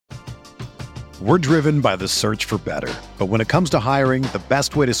We're driven by the search for better. But when it comes to hiring, the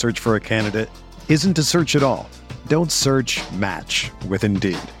best way to search for a candidate isn't to search at all. Don't search, match with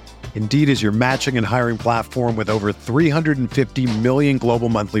Indeed. Indeed is your matching and hiring platform with over 350 million global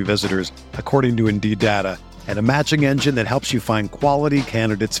monthly visitors, according to Indeed data, and a matching engine that helps you find quality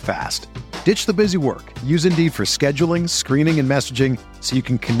candidates fast. Ditch the busy work. Use Indeed for scheduling, screening, and messaging so you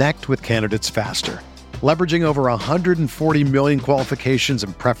can connect with candidates faster. Leveraging over 140 million qualifications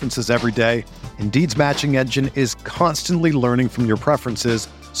and preferences every day, Indeed's matching engine is constantly learning from your preferences,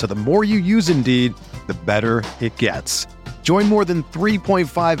 so the more you use Indeed, the better it gets. Join more than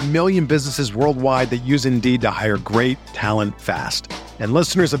 3.5 million businesses worldwide that use Indeed to hire great talent fast. And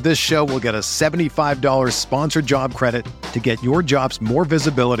listeners of this show will get a $75 sponsored job credit to get your jobs more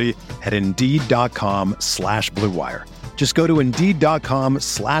visibility at Indeed.com/Blue Wire. Just go to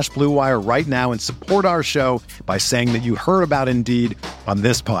Indeed.com/Blue Wire right now and support our show by saying that you heard about Indeed on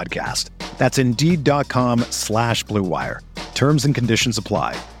this podcast. That's Indeed.com/Blue Wire. Terms and conditions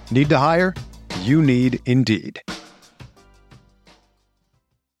apply. Need to hire? You need Indeed.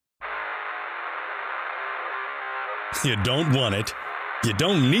 You don't want it, you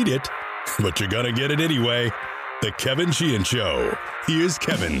don't need it, but you're going to get it anyway. The Kevin Sheehan Show. Here's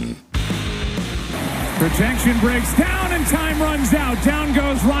Kevin. Protection breaks down and time runs out. Down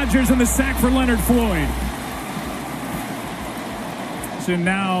goes Rodgers and the sack for Leonard Floyd. So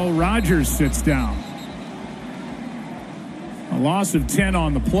now Rodgers sits down. A loss of 10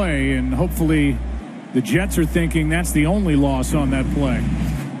 on the play, and hopefully the Jets are thinking that's the only loss on that play.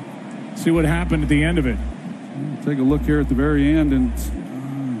 See what happened at the end of it. Take a look here at the very end, and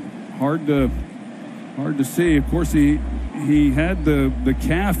hard to see. Of course, he had the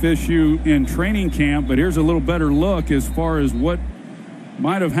calf issue in training camp, but here's a little better look as far as what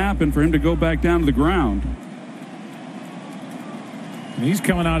might have happened for him to go back down to the ground. And he's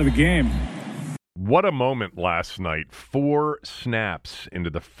coming out of the game. What a moment last night. 4 snaps into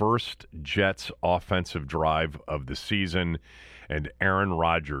the first Jets offensive drive of the season, and Aaron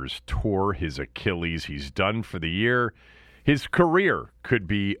Rodgers tore his Achilles. He's done for the year. His career could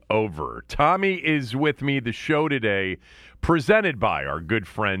be over. Tommy is with me. The show today presented by our good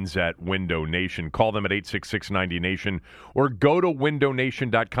friends at Window Nation. Call them at 866-90-NATION or go to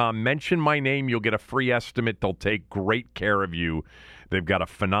windownation.com. Mention my name. You'll get a free estimate. They'll take great care of you. They've got a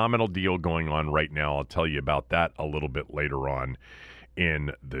phenomenal deal going on right now. I'll tell you about that a little bit later on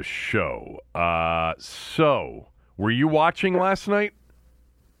in the show. So, were you watching last night?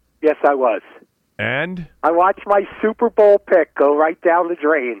 Yes, I was. And? I watched my Super Bowl pick go right down the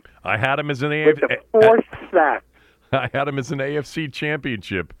drain. I had him as an with the fourth snap. I had him as an AFC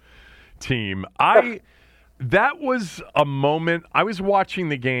championship team. That was a moment. I was watching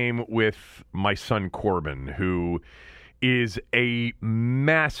the game with my son Corbin, who is a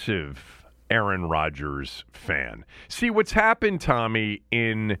massive Aaron Rodgers fan. See, what's happened, Tommy,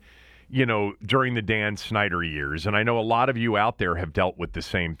 during the Dan Snyder years, and I know a lot of you out there have dealt with the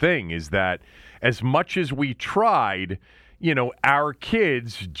same thing, is that as much as we tried, our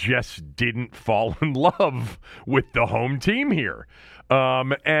kids just didn't fall in love with the home team here.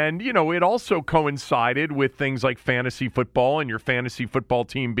 It also coincided with things like fantasy football and your fantasy football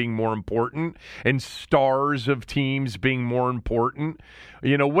team being more important and stars of teams being more important.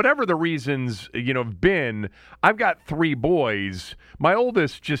 Whatever the reasons, have been, I've got 3 boys. My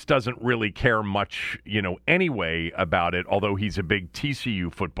oldest just doesn't really care much, anyway about it, although he's a big TCU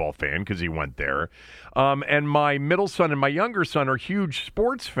football fan because he went there. And my middle son and my younger son are huge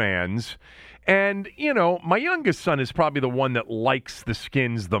sports fans. And, my youngest son is probably the one that likes the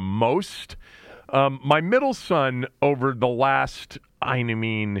Skins the most. My middle son, over the last,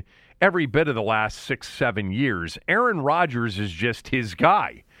 every bit of the last 6-7 years, Aaron Rodgers is just his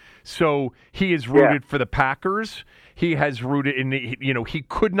guy. So he is rooted for the Packers. He has rooted in, he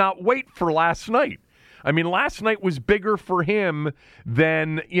could not wait for last night. Last night was bigger for him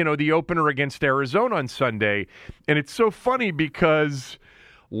than, the opener against Arizona on Sunday. And it's so funny because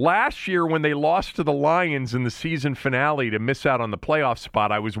last year, when they lost to the Lions in the season finale to miss out on the playoff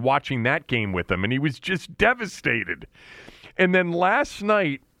spot, I was watching that game with him, and he was just devastated. And then last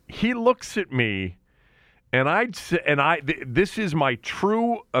night, he looks at me, and this is my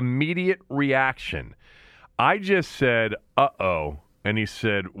true immediate reaction. I just said, "Uh-oh," and he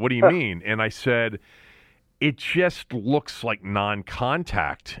said, "What do you mean?" And I said, "It just looks like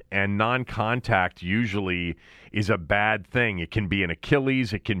non-contact, and non-contact usually is a bad thing. It can be an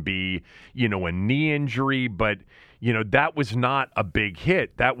Achilles, it can be, a knee injury, but, that was not a big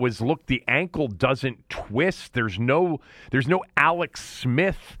hit. That was, look, the ankle doesn't twist. There's no Alex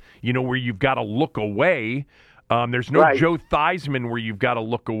Smith, where you've got to look away. There's no Joe Theismann where you've got to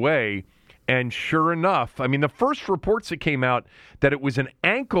look away." And sure enough, I mean, the first reports that came out that it was an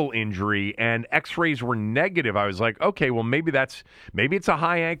ankle injury and x-rays were negative, I was like, okay, well, maybe it's a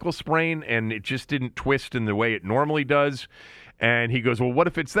high ankle sprain and it just didn't twist in the way it normally does. And he goes, well, what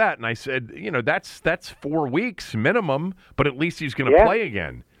if it's that? And I said, that's 4 weeks minimum, but at least he's going to play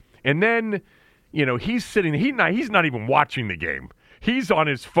again. And then, he's sitting, he's not even watching the game. He's on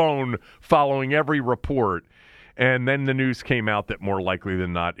his phone following every report. And then the news came out that more likely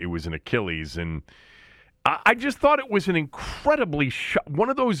than not, it was an Achilles. And I just thought it was an incredibly one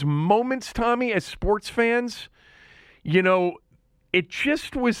of those moments, Tommy, as sports fans, it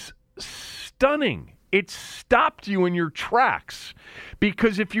just was stunning. It stopped you in your tracks.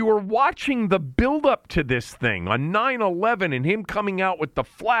 Because if you were watching the buildup to this thing on 9/11 and him coming out with the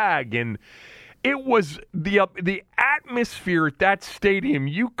flag, and it was the atmosphere at that stadium,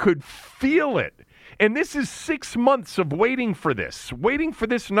 you could feel it. And this is 6 months of waiting for this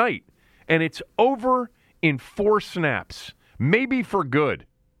night. And it's over in 4 snaps, maybe for good.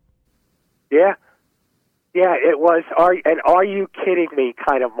 Yeah. Yeah, it was, are you kidding me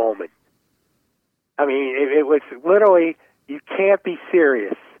kind of moment. I mean, it was literally, you can't be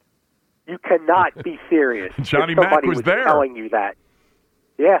serious. You cannot be serious. Johnny Mack was there. Telling you that.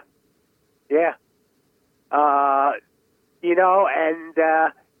 Yeah. Yeah. And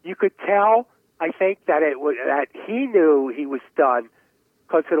you could tell, I think, that that he knew he was done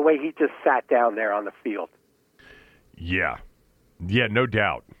because of the way he just sat down there on the field. Yeah. Yeah, no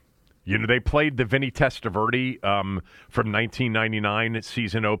doubt. They played the Vinny Testaverde from 1999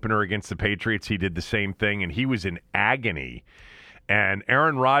 season opener against the Patriots. He did the same thing, and he was in agony. And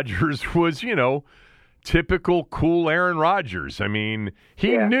Aaron Rodgers was, typical cool Aaron Rodgers. I mean,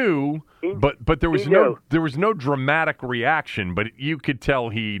 he knew, but there was no dramatic reaction. But you could tell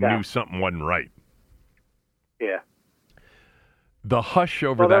he knew something wasn't right. Yeah. The hush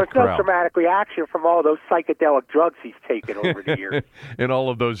over that crowd. There was no dramatic reaction from all those psychedelic drugs he's taken over the years. And all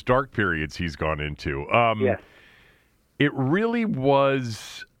of those dark periods he's gone into. Yes. It really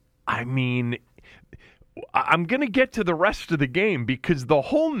was, I mean, I'm going to get to the rest of the game because the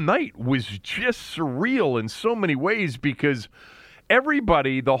whole night was just surreal in so many ways because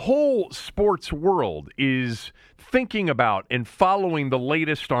everybody, the whole sports world is thinking about and following the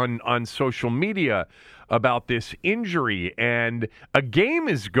latest on social media about this injury, and a game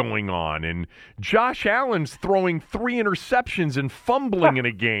is going on, and Josh Allen's throwing 3 interceptions and fumbling in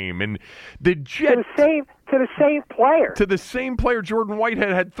a game, and the Jets to the same player. To the same player, Jordan Whitehead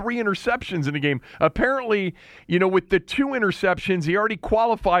had 3 interceptions in a game. Apparently, with the 2 interceptions, he already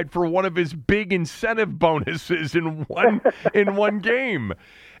qualified for one of his big incentive bonuses in one game.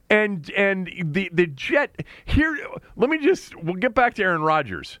 And the Jet here. We'll get back to Aaron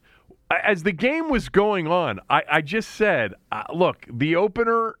Rodgers. As the game was going on, I just said, look, the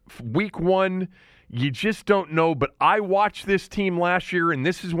opener, week 1, you just don't know. But I watched this team last year, and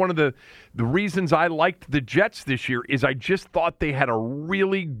this is one of the reasons I liked the Jets this year, is I just thought they had a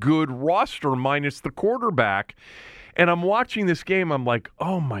really good roster minus the quarterback. And I'm watching this game, I'm like,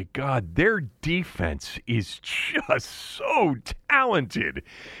 oh, my God, their defense is just so talented.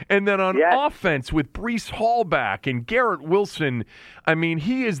 And then on offense with Breece Hall back and Garrett Wilson, I mean,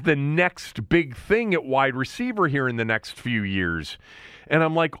 he is the next big thing at wide receiver here in the next few years. And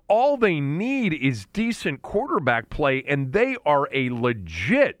I'm like, all they need is decent quarterback play, and they are a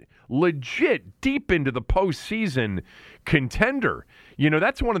legit deep into the postseason contender.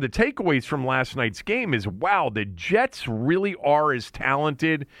 That's one of the takeaways from last night's game is, wow, the Jets really are as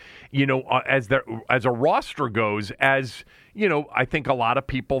talented, as a roster goes, as, I think a lot of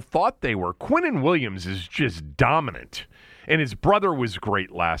people thought they were. Quinnen Williams is just dominant, and his brother was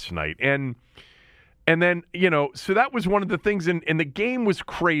great last night. And then, so that was one of the things, and the game was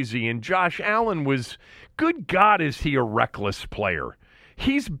crazy, and Josh Allen was, good God, is he a reckless player.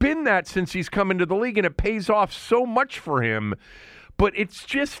 He's been that since he's come into the league, and it pays off so much for him. But it's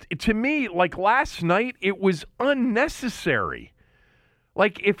just, to me, like last night, it was unnecessary.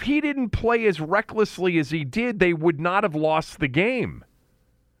 Like, if he didn't play as recklessly as he did, they would not have lost the game.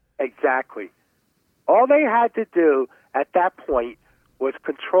 Exactly. All they had to do at that point was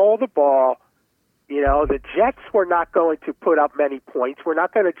control the ball. The Jets were not going to put up many points. We're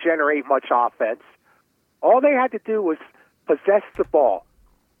not going to generate much offense. All they had to do was possess the ball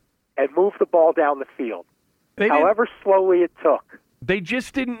and move the ball down the field, however slowly it took. They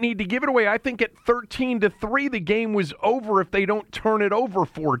just didn't need to give it away. I think at 13-3, the game was over if they don't turn it over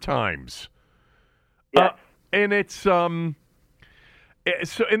 4 times. Yes. And it's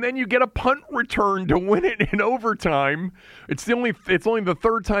So, and then you get a punt return to win it in overtime. It's only the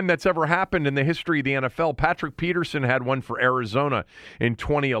third time that's ever happened in the history of the NFL. Patrick Peterson had one for Arizona in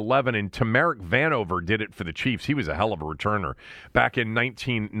 2011, and Tamarick Vanover did it for the Chiefs. He was a hell of a returner back in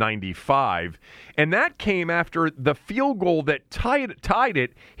 1995. And that came after the field goal that tied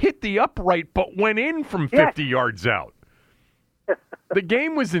it, hit the upright, but went in from 50 yards out. The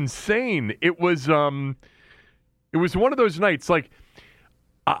game was insane. It was one of those nights, like,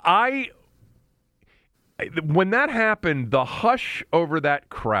 when that happened, the hush over that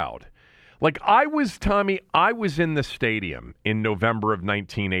crowd, like I was in the stadium in November of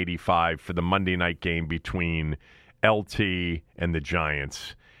 1985 for the Monday night game between LT and the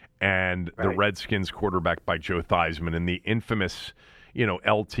Giants and the Redskins quarterback by Joe Theismann and the infamous,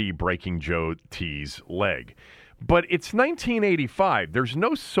 LT breaking Joe T's leg. But it's 1985. There's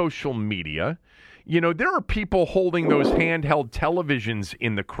no social media. There are people holding those handheld televisions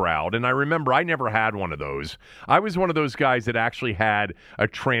in the crowd, and I remember I never had one of those. I was one of those guys that actually had a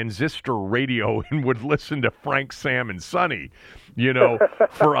transistor radio and would listen to Frank, Sam, and Sonny,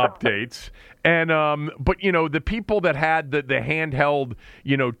 for updates. And but the people that had the handheld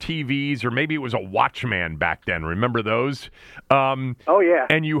TVs, or maybe it was a Watchman back then. Remember those? Oh yeah.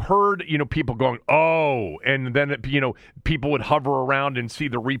 And you heard people going, oh, and then people would hover around and see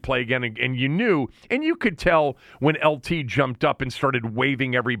the replay again, and you knew, and you could tell when LT jumped up and started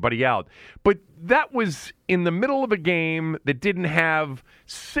waving everybody out. But that was in the middle of a game that didn't have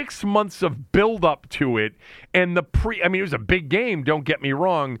 6 months of build-up to it, and it was a big game. Don't get me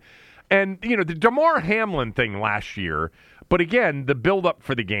wrong. And, the Damar Hamlin thing last year, but again, the build-up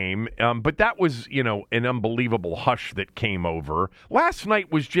for the game, but that was, an unbelievable hush that came over. Last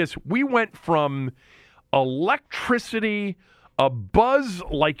night was we went from electricity, a buzz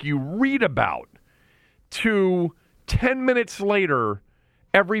like you read about, to 10 minutes later,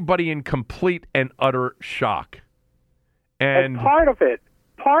 everybody in complete and utter shock. And part of the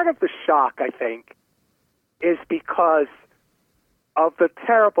shock, I think, is because of the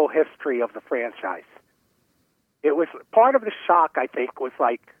terrible history of the franchise. It was part of the shock, I think, was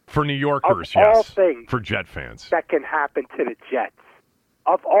like, for New Yorkers, of all yes, things for Jet fans, that can happen to the Jets.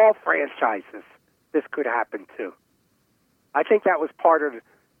 Of all franchises, this could happen too. I think that was part of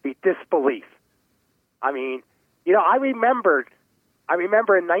the disbelief. I mean, I remember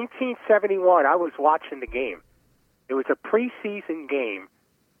in 1971, I was watching the game. It was a preseason game,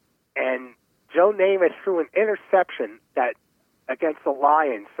 and Joe Namath threw an interception against the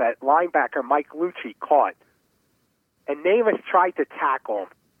Lions that linebacker Mike Lucci caught. And Namath tried to tackle him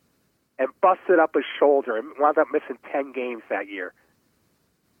and busted up his shoulder and wound up missing 10 games that year.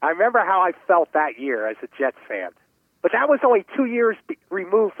 I remember how I felt that year as a Jets fan. But that was only 2 years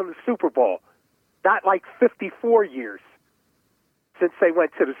removed from the Super Bowl, not like 54 years since they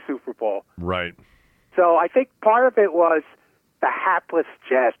went to the Super Bowl. Right. So I think part of it was the hapless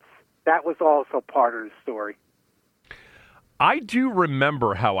Jets. That was also part of the story. I do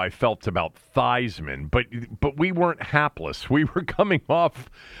remember how I felt about Theismann, but we weren't hapless. We were coming off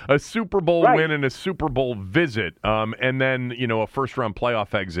a Super Bowl win and a Super Bowl visit, and then a first-round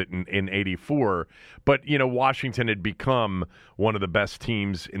playoff exit in '84. But Washington had become one of the best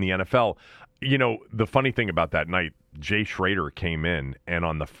teams in the NFL. The funny thing about that night, Jay Schrader came in, and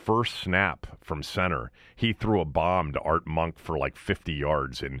on the first snap from center, he threw a bomb to Art Monk for like 50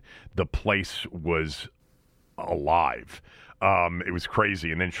 yards, and the place was alive. It was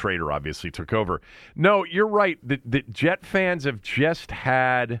crazy, and then Schrader obviously took over. No, you're right. The Jet fans have just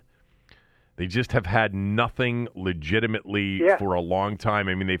had nothing legitimately for a long time.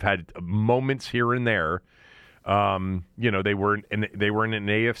 I mean, they've had moments here and there. They were in an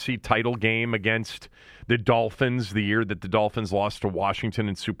AFC title game against the Dolphins the year that the Dolphins lost to Washington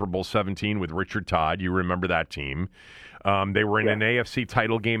in Super Bowl 17 with Richard Todd. You remember that team. They were in an AFC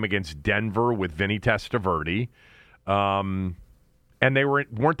title game against Denver with Vinny Testaverde. And they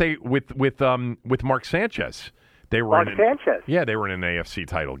weren't they with Mark Sanchez? They were Sanchez. Yeah, they were in an AFC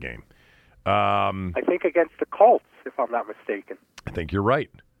title game. I think against the Colts, if I'm not mistaken. I think you're right.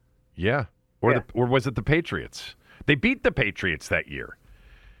 Yeah. Or was it the Patriots? They beat the Patriots that year.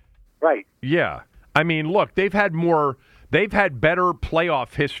 Right. Yeah. I mean, look, they've had better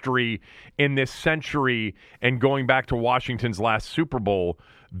playoff history in this century and going back to Washington's last Super Bowl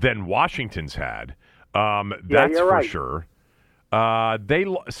than Washington's had. That's for right. sure.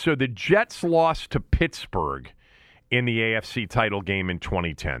 So the Jets lost to Pittsburgh in the AFC title game in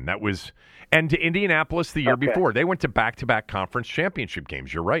 2010. And to Indianapolis the year before. They went to back-to-back conference championship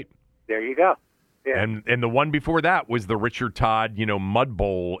games. You're right. There you go. Yeah. And the one before that was the Richard Todd, Mud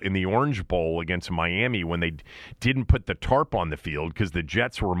Bowl in the Orange Bowl against Miami when they didn't put the tarp on the field because the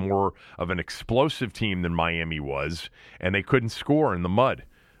Jets were more of an explosive team than Miami was, and they couldn't score in the mud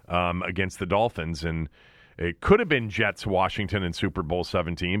against the Dolphins. And it could have been Jets, Washington in Super Bowl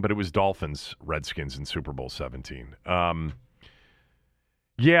 17, but it was Dolphins, Redskins in Super Bowl 17.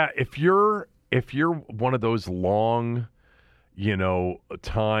 Yeah, if you're one of those long,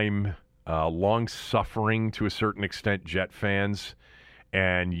 time. Long-suffering, to a certain extent, Jet fans,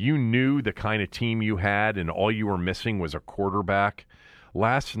 and you knew the kind of team you had and all you were missing was a quarterback,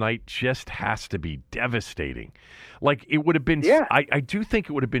 last night just has to be devastating. Like, it would have been I do think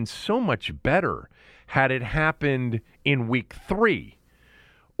it would have been so much better had it happened in week 3.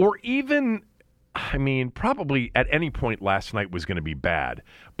 Or even, probably at any point last night was going to be bad.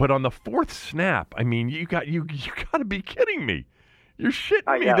 But on the 4th snap, you got to be kidding me. You're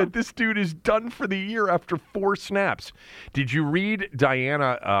shitting me that this dude is done for the year after 4 snaps. Did you read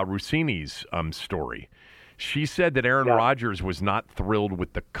Diana Rossini's story? She said that Aaron Rodgers was not thrilled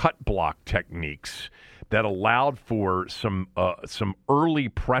with the cut block techniques that allowed for some early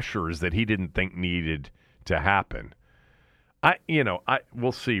pressures that he didn't think needed to happen.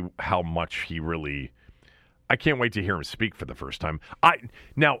 We'll see how much he really. I can't wait to hear him speak for the first time.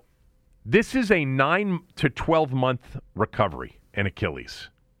 Now, this is a 9 to 12 month recovery. And Achilles,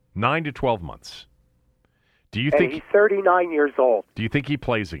 9 to 12 months. Do you think he's 39 years old? Do you think he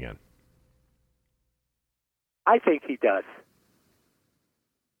plays again? I think he does.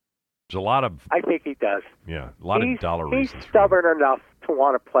 There's a lot of. I think he does. Yeah, a lot of dollar reasons. He's stubborn enough to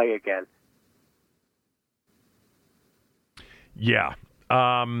want to play again. Yeah,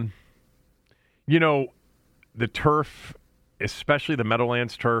 the turf, especially the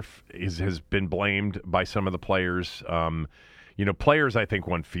Meadowlands turf, has been blamed by some of the players. Players I think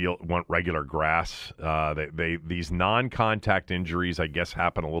want regular grass. These non-contact injuries, I guess,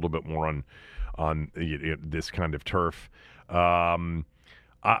 happen a little bit more on this kind of turf.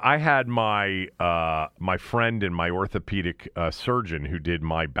 I had my friend and my orthopedic surgeon who did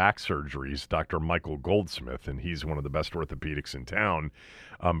my back surgeries, Dr. Michael Goldsmith, and he's one of the best orthopedics in town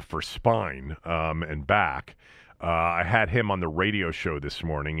for spine and back. I had him on the radio show this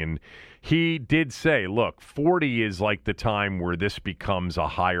morning, and he did say, look, 40 is like the time where this becomes a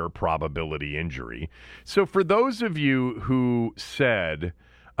higher probability injury. So for those of you who said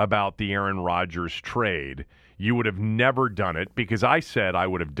about the Aaron Rodgers trade, you would have never done it, because I said I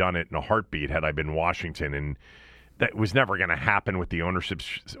would have done it in a heartbeat had I been Washington, and that was never going to happen with the ownership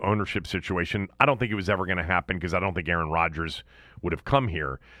situation. I don't think it was ever going to happen because I don't think Aaron Rodgers would have come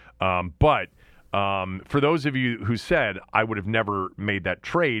here. But for those of you who said I would have never made that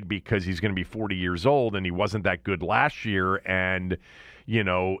trade because he's going to be 40 years old and he wasn't that good last year, and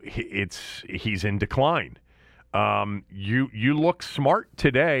he's in decline. You look smart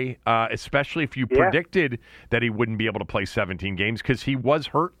today, especially if you predicted that he wouldn't be able to play 17 games because he was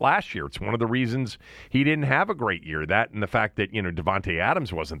hurt last year. It's one of the reasons he didn't have a great year. That and the fact that Devontae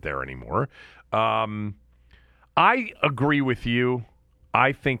Adams wasn't there anymore. I agree with you.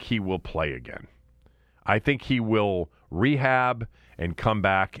 I think he will play again. I think he will rehab and come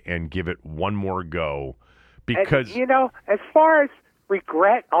back and give it one more go. Because and, as far as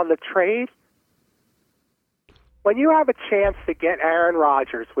regret on the trade, when you have a chance to get Aaron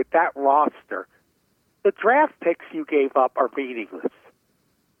Rodgers with that roster, the draft picks you gave up are meaningless.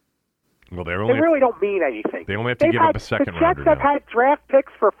 Well, they really don't mean anything. They only have to give up a second rounder. The Jets have had draft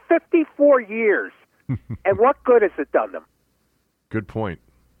picks for 54 years, and what good has it done them? Good point.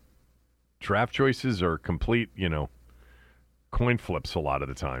 Draft choices are complete, coin flips a lot of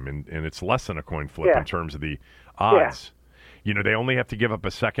the time, and it's less than a coin flip in terms of the odds. They only have to give up a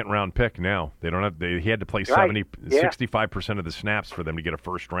second-round pick now. They don't have. He had to play 65% of the snaps for them to get a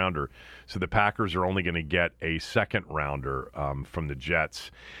first-rounder. So the Packers are only going to get a second-rounder from the Jets.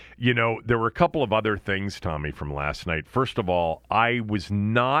 There were a couple of other things, Tommy, from last night. First of all, I was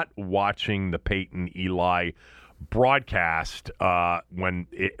not watching the Peyton-Eli broadcast when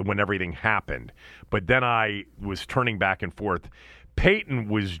everything happened, but then I was turning back and forth. Peyton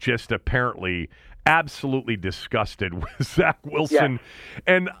was just apparently absolutely disgusted with Zach Wilson,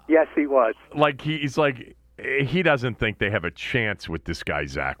 and yes, he was. He doesn't think they have a chance with this guy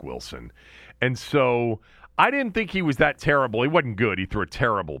Zach Wilson, and so I didn't think he was that terrible. He wasn't good. He threw a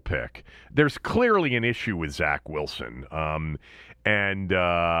terrible pick. There's clearly an issue with Zach Wilson. And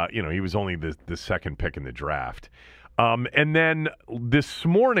he was only the second pick in the draft. And then this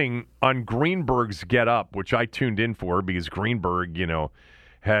morning on Greenberg's Get Up, which I tuned in for because Greenberg,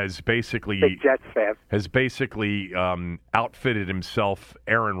 has basically Big Jets fan. Outfitted himself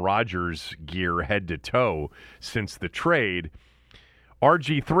Aaron Rodgers gear head to toe since the trade.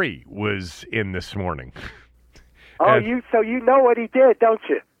 RG3 was in this morning. Oh, so you know what he did, don't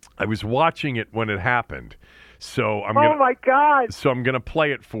you? I was watching it when it happened. So my God. So I'm going to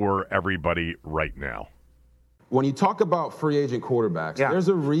play it for everybody right now. When you talk about free agent quarterbacks, there's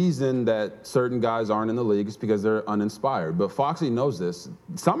a reason that certain guys aren't in the league. It's because they're uninspired. But Foxy knows this.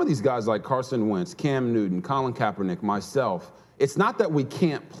 Some of these guys like Carson Wentz, Cam Newton, Colin Kaepernick, myself, it's not that we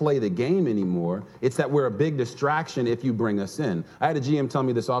can't play the game anymore. It's that we're a big distraction if you bring us in. I had a GM tell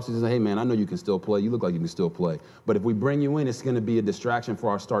me this offseason, hey, man, I know you can still play. You look like you can still play. But if we bring you in, it's going to be a distraction for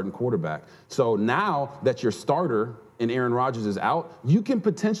our starting quarterback. So now that your starter and Aaron Rodgers is out, you can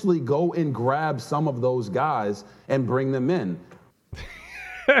potentially go and grab some of those guys and bring them in.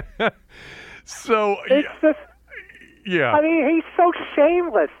 So, it's just, yeah. I mean, he's so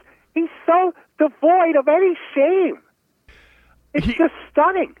shameless. He's so devoid of any shame. It's just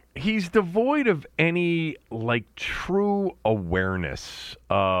stunning. He's devoid of any, true awareness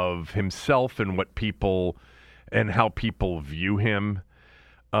of himself and what people and how people view him.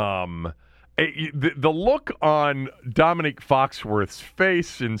 The look on Dominic Foxworth's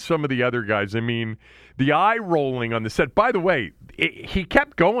face and some of the other guys, I mean, the eye rolling on the set. By the way, he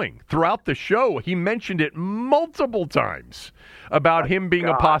kept going throughout the show. He mentioned it multiple times about him being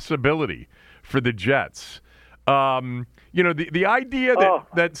a possibility for the Jets. The idea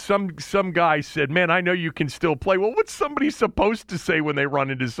that some guy said, man, I know you can still play. Well, what's somebody supposed to say when they run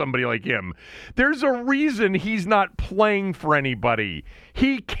into somebody like him? There's a reason he's not playing for anybody.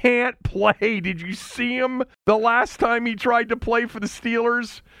 He can't play. Did you see him the last time he tried to play for the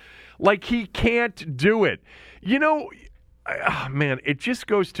Steelers? He can't do it. Man, it just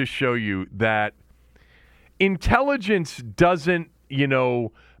goes to show you that intelligence doesn't,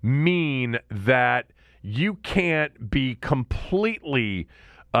 mean that you can't be completely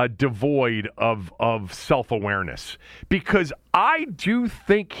devoid of self-awareness, because I do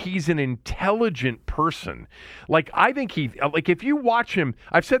think he's an intelligent person. I think if you watch him,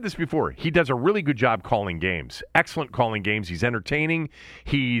 I've said this before, he does a really good job calling games. Excellent calling games. He's entertaining.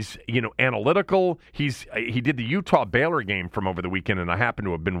 He's, analytical. He did the Utah-Baylor game from over the weekend, and I happen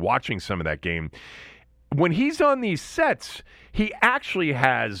to have been watching some of that game. When he's on these sets, he actually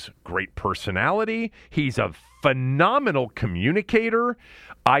has great personality. He's a phenomenal communicator.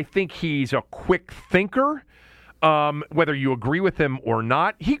 I think he's a quick thinker, whether you agree with him or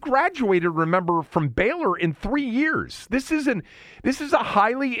not. He graduated, remember, from Baylor in 3 years. This is a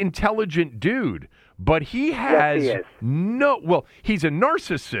highly intelligent dude, but he has he's a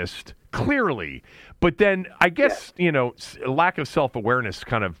narcissist, clearly. But then I guess, lack of self-awareness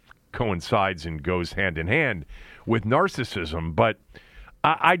kind of coincides and goes hand in hand with narcissism. But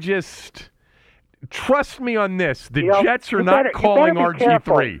I just trust me on this. The Jets are not calling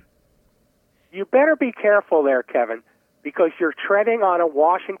RG3. You better be careful there, Kevin, because you're treading on a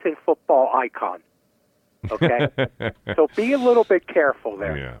Washington football icon. Okay? So be a little bit careful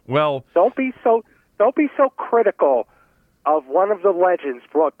there. Yeah. Well, don't be so critical of one of the legends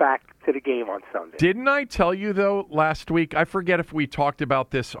brought back to the game on Sunday. Didn't I tell you, though, last week? I forget if we talked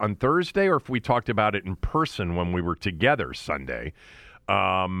about this on Thursday or if we talked about it in person when we were together Sunday.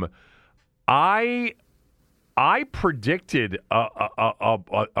 I predicted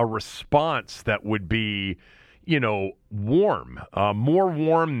a response that would be, warm, more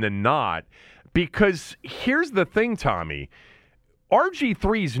warm than not, because here's the thing, Tommy.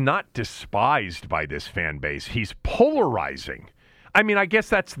 RG3's not despised by this fan base. He's polarizing. I mean, I guess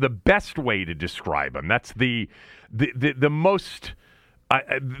that's the best way to describe him. That's the most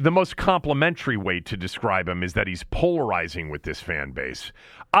complimentary way to describe him, is that he's polarizing with this fan base.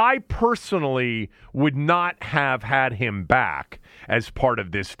 I personally would not have had him back as part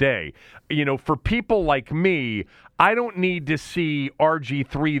of this day. For people like me, I don't need to see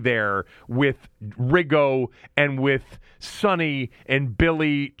RG3 there with Riggo and with Sonny and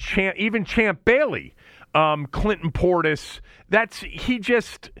Billy, even Champ Bailey, Clinton Portis.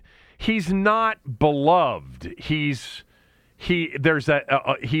 He's not beloved. He's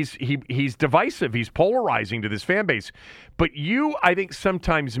divisive. He's polarizing to this fan base. But I think,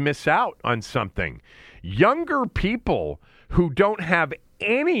 sometimes miss out on something. Younger people who don't have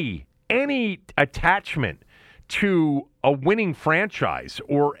any attachment to a winning franchise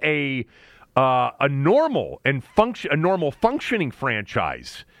or a normal functioning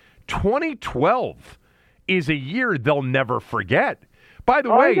franchise. 2012 is a year they'll never forget. By the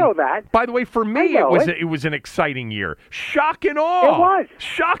way, I know that. By the way, for me, it was an exciting year. Shock and awe. It was.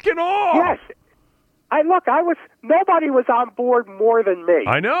 Shock and awe. Yes. Nobody was on board more than me.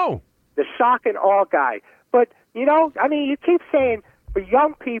 I know. The shock and awe guy. But, you keep saying for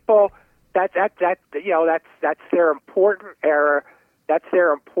young people, that's their important era. That's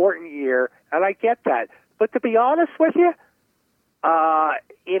their important year. And I get that. But to be honest with you,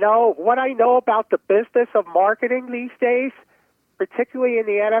 what I know about the business of marketing these days, particularly in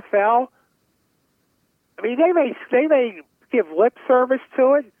the NFL, I mean, they may give lip service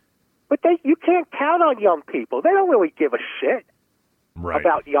to it, but you can't count on young people. They don't really give a shit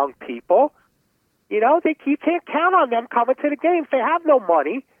about young people. You can't count on them coming to the games. They have no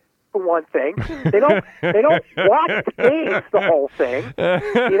money, for one thing. They don't watch the games the whole thing.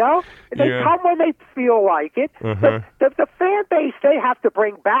 They come when they feel like it. Uh-huh. The fan base they have to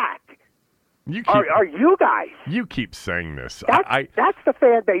bring back are you guys. You keep saying this. That's the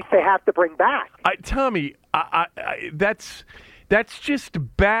fan base they have to bring back. Tommy, that's just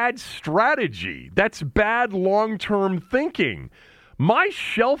bad strategy. That's bad long-term thinking. My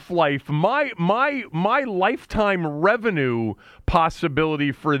shelf life, my lifetime revenue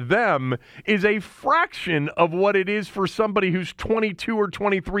possibility for them is a fraction of what it is for somebody who's 22 or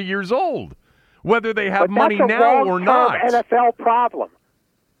 23 years old, whether they have money now or not. That's a long-term NFL problem.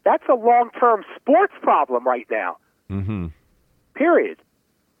 That's a long-term sports problem right now. Mm-hmm. Period.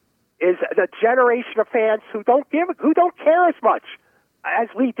 Is the generation of fans who don't care as much as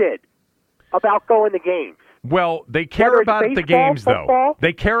we did about going to games. Well, they care about the games, though.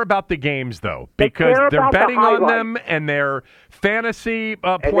 They care about the games, though, because they're betting on them and they're fantasy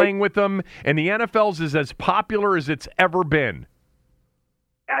playing with them, and the NFL's is as popular as it's ever been.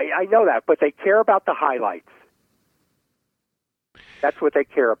 I know that, but they care about the highlights. That's what they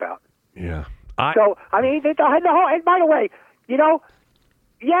care about. Yeah. And by the way,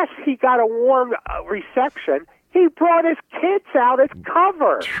 yes, he got a warm reception. He brought his kids out as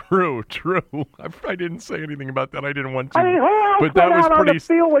cover. True. I didn't say anything about that. I didn't want to. I mean, who else but that was out pretty. On the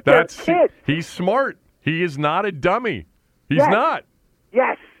field with their kids? He's smart. He is not a dummy. He's not.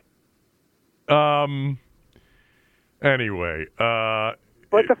 Yes. Anyway.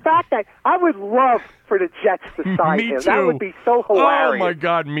 But the fact that I would love for the Jets to sign him. Too. That would be so hilarious. Oh my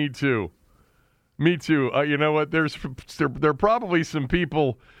God, me too. Me too. You know what? There are probably some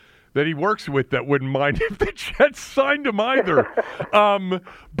people that he works with that wouldn't mind if the Jets signed him either.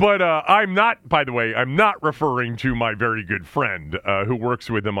 But I'm not, by the way, I'm not referring to my very good friend who works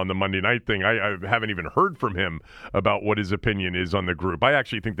with him on the Monday night thing. I haven't even heard from him about what his opinion is on the group. I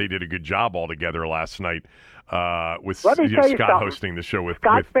actually think they did a good job all together last night with Scott hosting the show with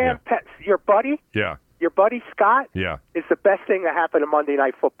Scott your buddy? Yeah. Your buddy Scott? Yeah. Is the best thing that happened to Monday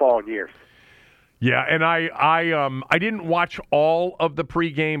Night Football in years. Yeah, and I didn't watch all of the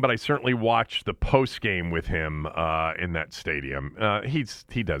pregame, but I certainly watched the postgame with him in that stadium.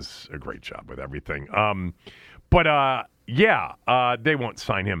 He does a great job with everything. They won't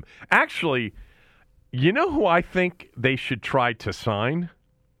sign him. Actually, you know who I think they should try to sign?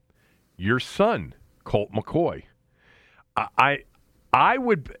 Your son, Colt McCoy. I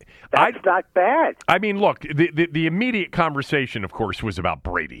would. That's not bad. I mean, look, the immediate conversation, of course, was about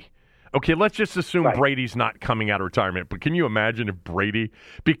Brady. Okay, let's just assume Brady's not coming out of retirement, but can you imagine if Brady,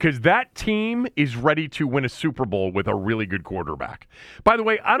 because that team is ready to win a Super Bowl with a really good quarterback. By the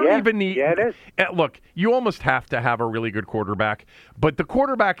way, I don't even need, it is. Look, you almost have to have a really good quarterback, but the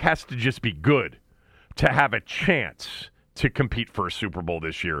quarterback has to just be good to have a chance to compete for a Super Bowl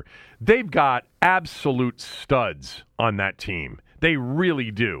this year. They've got absolute studs on that team. They really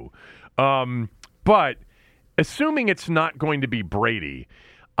do. But assuming it's not going to be Brady,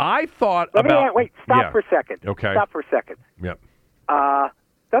 I thought Stop for a second. Okay. Stop for a second. Yep.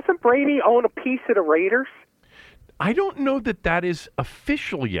 Doesn't Brady own a piece of the Raiders? I don't know that is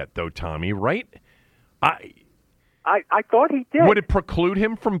official yet, though, Tommy, right? I thought he did. Would it preclude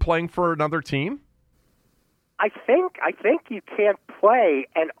him from playing for another team? I think you can't play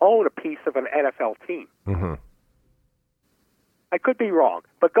and own a piece of an NFL team. Mm-hmm. I could be wrong,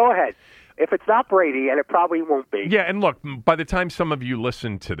 but go ahead. If it's not Brady, and it probably won't be. Yeah, and look, by the time some of you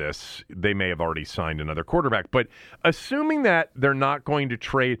listen to this, they may have already signed another quarterback. But assuming that they're not going to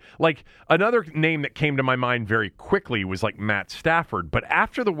trade, like another name that came to my mind very quickly was like Matt Stafford. But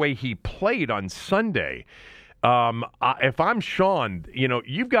after the way he played on Sunday, if I'm Sean,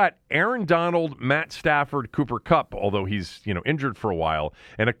 you've got Aaron Donald, Matt Stafford, Cooper Kupp, although he's injured for a while,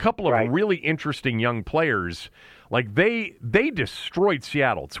 and a couple of really interesting young players. Like they destroyed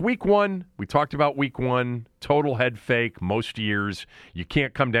Seattle. It's week one. We talked about week one. Total head fake most years. You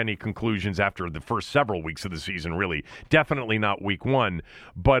can't come to any conclusions after the first several weeks of the season, really. Definitely not week one.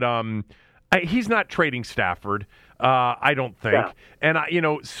 But he's not trading Stafford, I don't think. Yeah.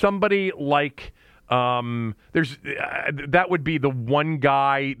 And, somebody like There's that would be the one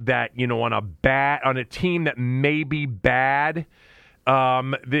guy that, on a team that may be bad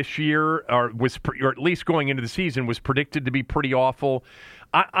this year, or at least going into the season, was predicted to be pretty awful.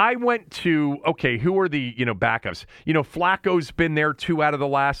 I went to, who are the, backups? Flacco's been there 2 out of the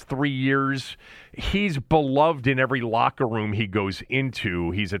last 3 years. He's beloved in every locker room he goes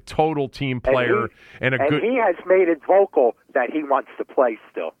into. He's a total team player and he has made it vocal that he wants to play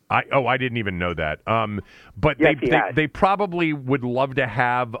still. I didn't even know that. But yes, they probably would love to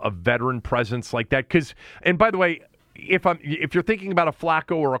have a veteran presence like that. And by the way, if you're thinking about a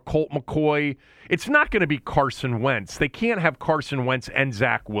Flacco or a Colt McCoy, it's not going to be Carson Wentz. They can't have Carson Wentz and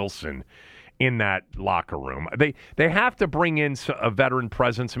Zach Wilson in that locker room. They have to bring in a veteran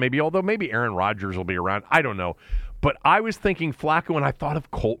presence, although maybe Aaron Rodgers will be around. I don't know. But I was thinking Flacco, and I thought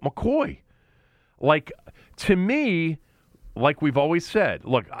of Colt McCoy. To me, like we've always said,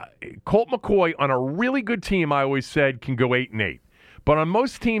 look, Colt McCoy on a really good team, I always said, can go 8-8. But on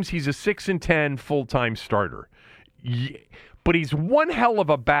most teams, he's a 6-10 full-time starter. But he's one hell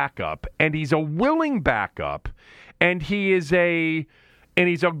of a backup, and he's a willing backup, and he's a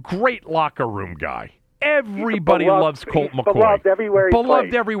great locker room guy. Everybody loves Colt McCoy.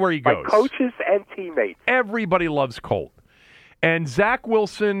 Beloved everywhere he goes. By coaches and teammates. Everybody loves Colt. And Zach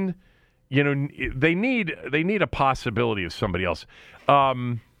Wilson, they need a possibility of somebody else.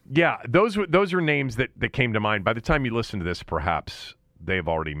 Those are names that came to mind. By the time you listen to this, perhaps they've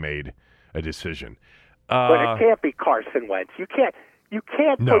already made a decision. But it can't be Carson Wentz. You can't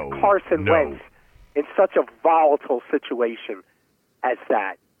put Carson Wentz in such a volatile situation as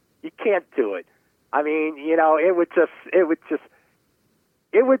that. You can't do it. I mean, it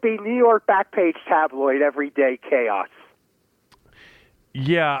would be New York Backpage tabloid everyday chaos.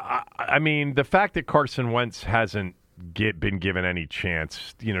 Yeah, I mean, the fact that Carson Wentz hasn't been given any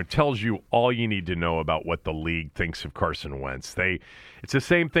chance, tells you all you need to know about what the league thinks of Carson Wentz. It's the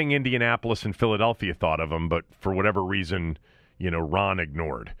same thing Indianapolis and Philadelphia thought of him, but for whatever reason, Ron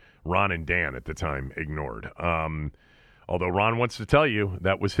ignored. Ron and Dan at the time ignored. Although Ron wants to tell you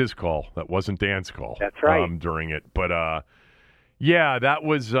that was his call. That wasn't Dan's call. That's right. During it. But, that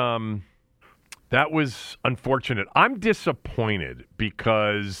was unfortunate. I'm disappointed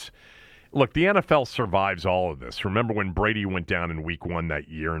because, look, the NFL survives all of this. Remember when Brady went down in week 1 that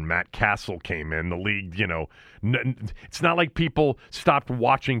year and Matt Castle came in? The league, it's not like people stopped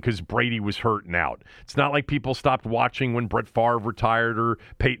watching because Brady was hurt and out. It's not like people stopped watching when Brett Favre retired or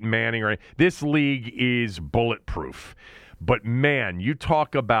Peyton Manning. This league is bulletproof. But, man, you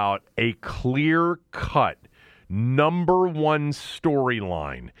talk about a clear-cut number one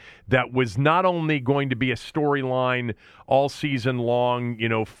storyline that was not only going to be a storyline all season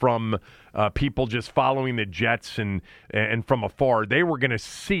long, from people just following the Jets and from afar. They were going to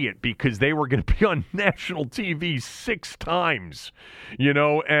see it because they were going to be on national TV 6 times,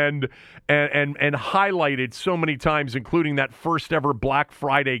 and highlighted so many times, including that first ever Black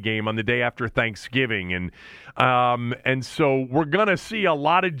Friday game on the day after Thanksgiving. And so we're going to see a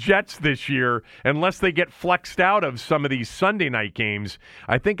lot of Jets this year unless they get flexed out of some of these Sunday night games.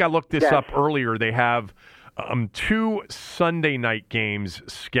 I think I looked this up earlier. They have 2 Sunday night games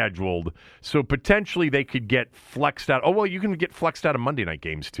scheduled, so potentially they could get flexed out. Oh, well, you can get flexed out of Monday night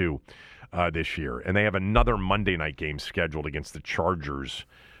games too this year, and they have another Monday night game scheduled against the Chargers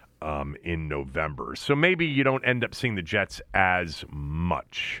in November. So maybe you don't end up seeing the Jets as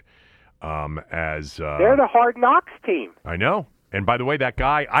much as they're the Hard Knocks team. I know. And by the way, that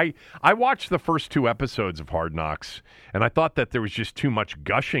guy, I watched the first 2 episodes of Hard Knocks, and I thought that there was just too much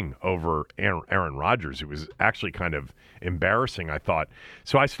gushing over Aaron Rodgers. It was actually kind of embarrassing, I thought.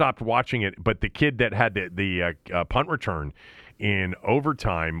 So I stopped watching it. But the kid that had the punt return in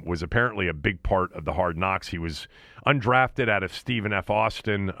overtime was apparently a big part of the Hard Knocks. He was undrafted out of Stephen F.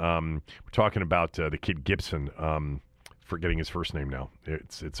 Austin. We're talking about the kid Gibson. Forgetting his first name now.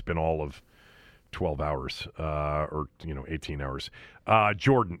 It's been all of 12 hours or 18 hours.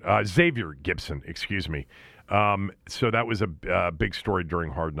 Xavier Gibson, excuse me. So that was a big story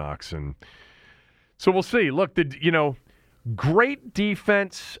during Hard Knocks, and so we'll see. Look, great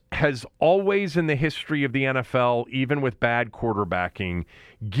defense has always in the history of the NFL, even with bad quarterbacking,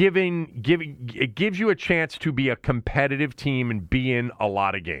 it gives you a chance to be a competitive team and be in a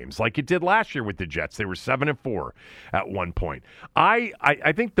lot of games, like it did last year with the Jets. They were 7-4 at one point. I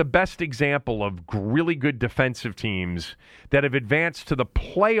think the best example of really good defensive teams that have advanced to the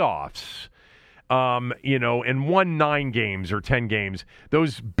playoffs and won 9 games or 10 games.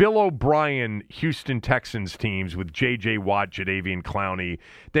 Those Bill O'Brien Houston Texans teams with J.J. Watt, Jadeveon Clowney,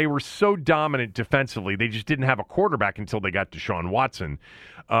 they were so dominant defensively. They just didn't have a quarterback until they got Deshaun Watson.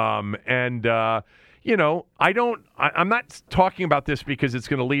 I'm not talking about this because it's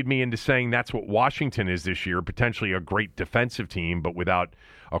going to lead me into saying that's what Washington is this year, potentially a great defensive team, but without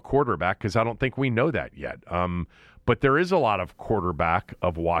a quarterback, because I don't think we know that yet. But there is a lot of quarterback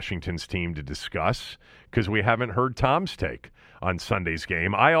of Washington's team to discuss because we haven't heard Tom's take on Sunday's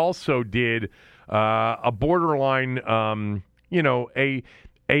game. I also did a borderline, a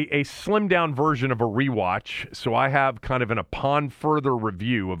slimmed-down version of a rewatch. So I have kind of an upon further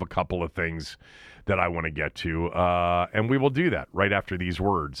review of a couple of things that I want to get to. And we will do that right after these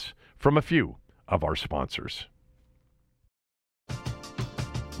words from a few of our sponsors.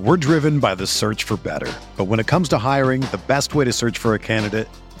 We're driven by the search for better. But when it comes to hiring, the best way to search for a candidate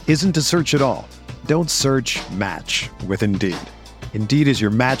isn't to search at all. Don't search, match with Indeed. Indeed is your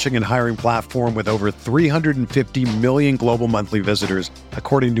matching and hiring platform with over 350 million global monthly visitors,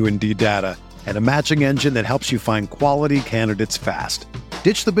 according to Indeed data, and a matching engine that helps you find quality candidates fast.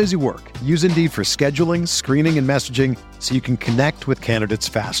 Ditch the busy work. Use Indeed for scheduling, screening, and messaging so you can connect with candidates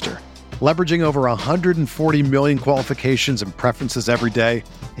faster. Leveraging over 140 million qualifications and preferences every day,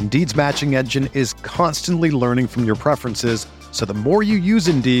 Indeed's matching engine is constantly learning from your preferences, so the more you use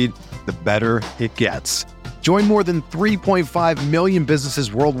Indeed, the better it gets. Join more than 3.5 million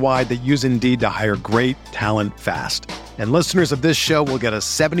businesses worldwide that use Indeed to hire great talent fast. And listeners of this show will get a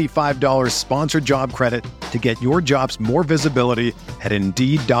 $75 sponsored job credit to get your jobs more visibility at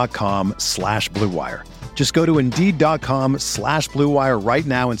Indeed.com/Blue Wire. Just go to Indeed.com/Blue Wire right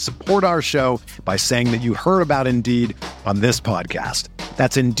now and support our show by saying that you heard about Indeed on this podcast.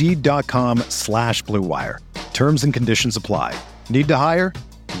 That's Indeed.com/Blue Wire. Terms and conditions apply. Need to hire?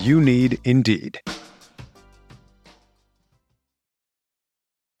 You need Indeed.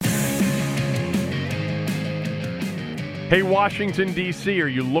 Hey, Washington, D.C., are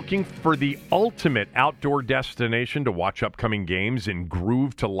you looking for the ultimate outdoor destination to watch upcoming games and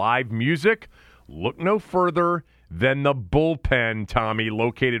groove to live music? Look no further than the Bullpen, Tommy,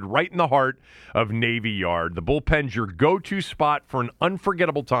 located right in the heart of Navy Yard. The Bullpen's your go-to spot for an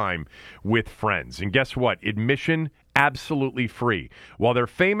unforgettable time with friends. And guess what? Admission absolutely free. While they're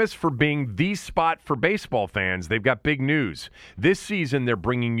famous for being the spot for baseball fans, they've got big news. This season, they're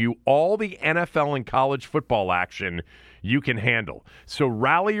bringing you all the NFL and college football action you can handle. So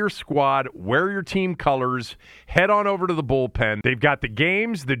rally your squad, wear your team colors, head on over to the Bullpen. They've got the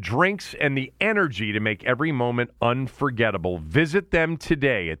games, the drinks, and the energy to make every moment unforgettable. Visit them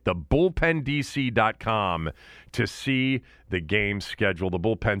today at thebullpendc.com to see the game schedule. The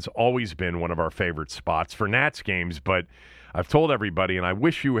Bullpen's always been one of our favorite spots for Nats games, but I've told everybody, and I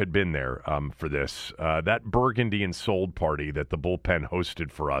wish you had been there for this, that Burgundy and Sold party that the Bullpen hosted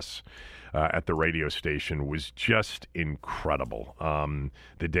for us at the radio station was just incredible.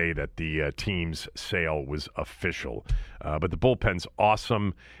 The day that the team's sale was official. But the Bullpen's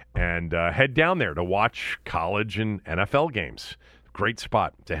awesome, and head down there to watch college and NFL games. Great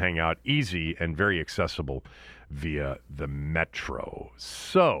spot to hang out, easy and very accessible via the Metro.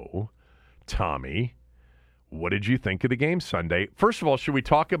 So, Tommy, what did you think of the game Sunday? First of all, should we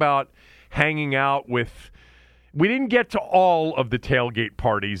talk about hanging out with... We didn't get to all of the tailgate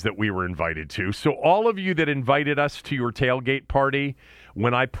parties that we were invited to. So all of you that invited us to your tailgate party,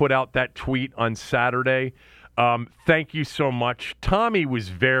 when I put out that tweet on Saturday, thank you so much. Tommy was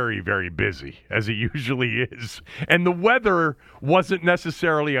very, very busy, as he usually is. And the weather wasn't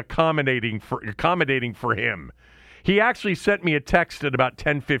necessarily accommodating for him. He actually sent me a text at about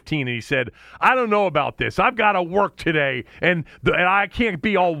 10:15, and he said, I don't know about this. I've got to work today, and I can't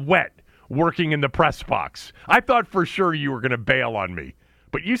be all wet working in the press box. I thought for sure you were going to bail on me,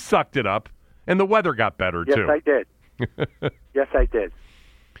 but you sucked it up, and the weather got better, too. Yes, I did. Yes, I did.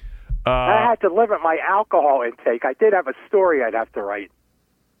 I had to limit my alcohol intake. I did have a story I'd have to write.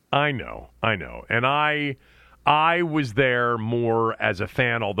 I know. And I was there more as a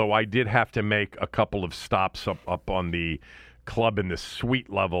fan, although I did have to make a couple of stops up on the club in the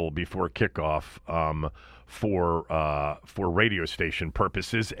suite level before kickoff for radio station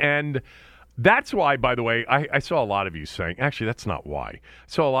purposes. And that's why, by the way, I saw a lot of you saying, actually, that's not why. I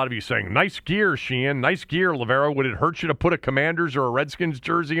saw a lot of you saying, nice gear, Sheehan, nice gear, Lavero. Would it hurt you to put a Commanders or a Redskins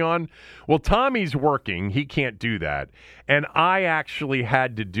jersey on? Well, Tommy's working. He can't do that. And I actually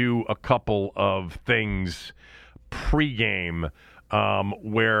had to do a couple of things pregame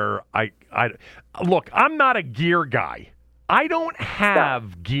where I look, I'm not a gear guy. I don't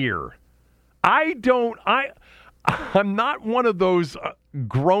have gear. I'm not one of those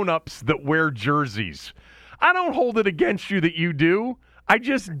grown-ups that wear jerseys. I don't hold it against you that you do. I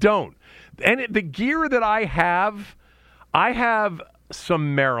just don't. And the gear that I have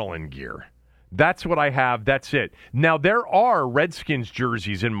some Maryland gear. That's what I have. That's it. Now, there are Redskins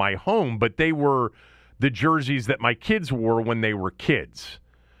jerseys in my home, but they were the jerseys that my kids wore when they were kids.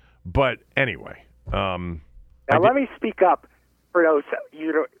 But anyway. Now, let me speak up for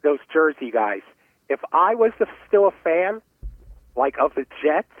those Jersey guys. If I was still a fan, like of the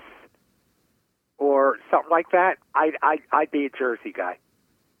Jets or something like that, I'd be a Jersey guy.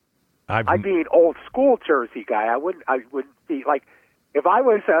 I'd be an old school Jersey guy. I wouldn't be like, if I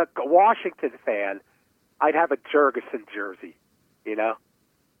was a Washington fan, I'd have a Jurgensen jersey,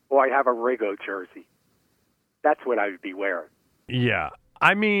 or I'd have a Rigo jersey. That's what I would be wearing. Yeah.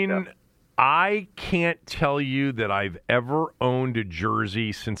 I mean, I can't tell you that I've ever owned a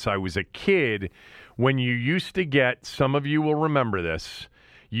jersey since I was a kid when you used to get, some of you will remember this,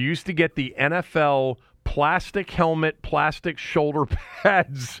 you used to get the NFL plastic helmet, plastic shoulder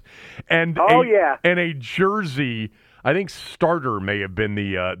pads, and a jersey. I think Starter may have been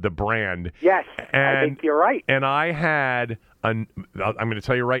the brand. Yes, and, I think you're right. And I had, I'm going to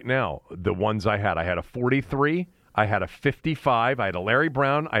tell you right now, the ones I had a 43, I had a 55, I had a Larry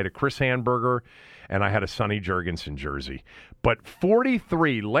Brown, I had a Chris Hanberger, and I had a Sonny Jurgensen jersey. But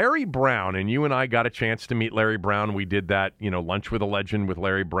 43, Larry Brown, and you and I got a chance to meet Larry Brown. We did that, Lunch with a Legend with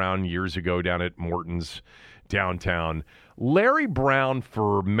Larry Brown years ago down at Morton's downtown. Larry Brown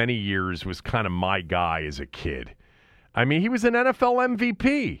for many years was kind of my guy as a kid. I mean, he was an NFL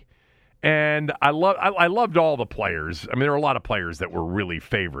MVP. And I loved all the players. I mean, there were a lot of players that were really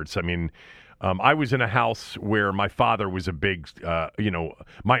favorites. I mean, I was in a house where my father was a big,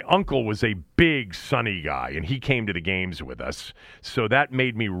 my uncle was a big Sonny guy, and he came to the games with us. So that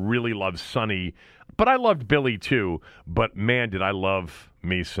made me really love Sonny. But I loved Billy too. But man, did I love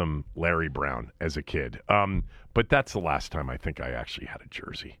me some Larry Brown as a kid. But that's the last time I think I actually had a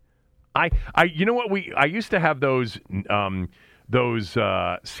jersey. You know what, I used to have those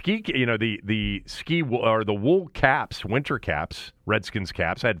ski, the ski or the wool caps, winter caps, Redskins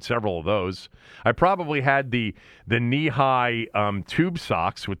caps. I had several of those. I probably had the knee-high tube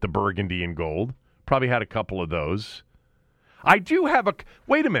socks with the burgundy and gold. Probably had a couple of those. I do have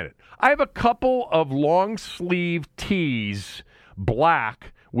wait a minute. I have a couple of long-sleeve tees,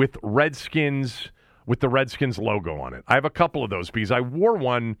 black, with the Redskins logo on it. I have a couple of those because I wore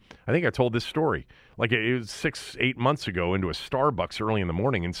one, I think I told this story, like it was 6-8 months ago into a Starbucks early in the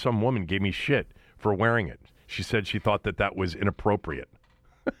morning, and some woman gave me shit for wearing it. She said she thought that was inappropriate.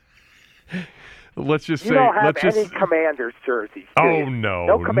 Let's just say... You don't have any Commanders jerseys, do you? Oh, no.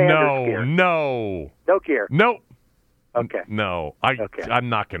 No Commanders gear. No. No gear? Nope. Okay. No. I'm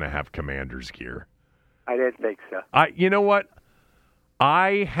not going to have Commanders gear. I didn't think so. You know what?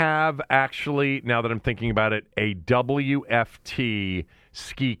 I have actually, now that I'm thinking about it, a WFT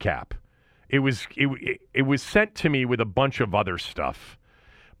ski cap. It was sent to me with a bunch of other stuff,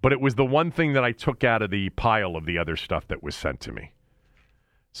 but it was the one thing that I took out of the pile of the other stuff that was sent to me.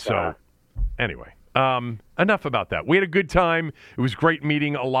 So, anyway, enough about that. We had a good time. It was great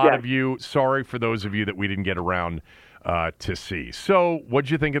meeting a lot of you. Sorry for those of you that we didn't get around to see. So, what'd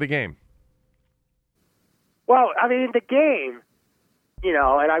you think of the game? Well, I mean, the game...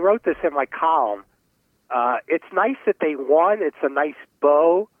 and I wrote this in my column, it's nice that they won. It's a nice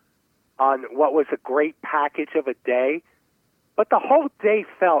bow on what was a great package of a day. But the whole day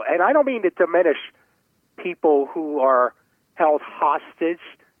felt, and I don't mean to diminish people who are held hostage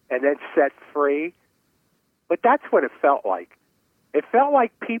and then set free, but that's what it felt like. It felt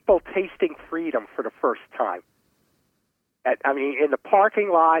like people tasting freedom for the first time. In the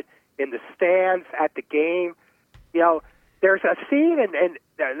parking lot, in the stands, at the game, There's a scene in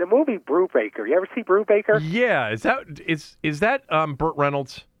the movie Brubaker. You ever see Brubaker? Yeah. Is that Burt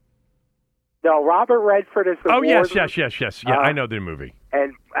Reynolds? No, Robert Redford is the yes. Yeah, I know the movie.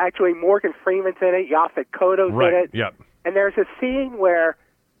 And actually Morgan Freeman's in it. Yaphet Kotto's in it. Yep. And there's a scene where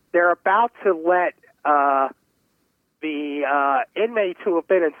they're about to let the inmates who have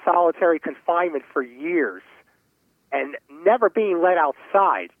been in solitary confinement for years and never being let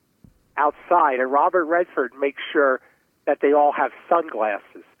outside. And Robert Redford makes sure that they all have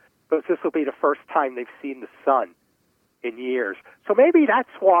sunglasses, because this will be the first time they've seen the sun in years. So maybe that's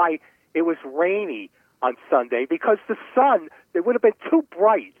why it was rainy on Sunday, because the sun, it would have been too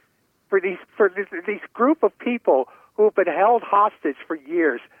bright for these group of people who have been held hostage for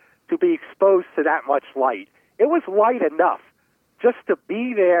years to be exposed to that much light. It was light enough just to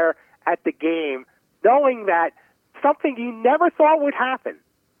be there at the game, knowing that something you never thought would happen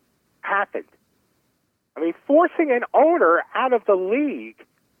happened. I mean, forcing an owner out of the league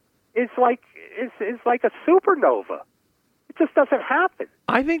is like a supernova. It just doesn't happen.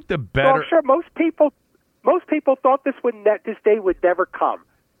 I think the So better. I'm sure most people thought this day would never come,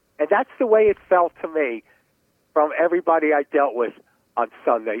 and that's the way it felt to me from everybody I dealt with on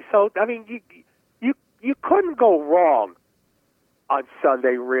Sunday. So I mean, you couldn't go wrong on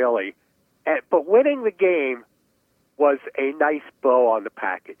Sunday, really, but winning the game was a nice bow on the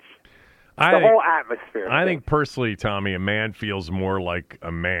package. Whole atmosphere. I think personally, Tommy, a man feels more like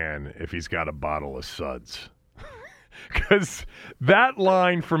a man if he's got a bottle of suds. Because that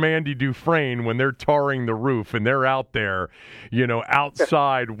line from Andy Dufresne when they're tarring the roof and they're out there,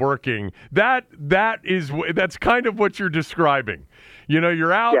 outside working, that's kind of what you're describing.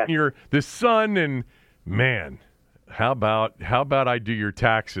 You're out and you're the sun, and man, how about I do your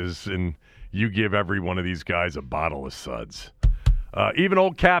taxes and you give every one of these guys a bottle of suds. Even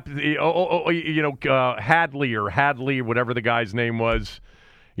old Hadley, whatever the guy's name was,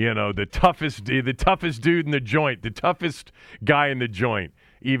 the toughest dude in the joint, the toughest guy in the joint.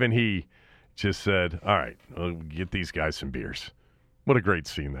 Even he just said, all right, I'll get these guys some beers. What a great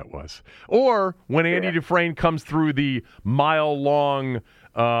scene that was. Or when Andy Dufresne comes through the mile-long,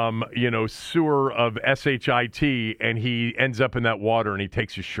 sewer of SHIT, and he ends up in that water, and he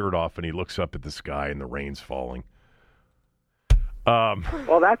takes his shirt off, and he looks up at the sky, and the rain's falling.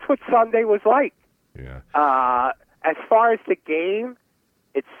 Well, that's what Sunday was like. Yeah. As far as the game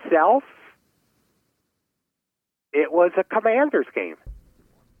itself, it was a Commanders game,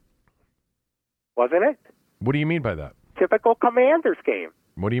 wasn't it? What do you mean by that? Typical Commanders game.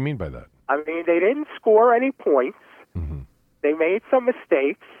 What do you mean by that? I mean, they didn't score any points. Mm-hmm. They made some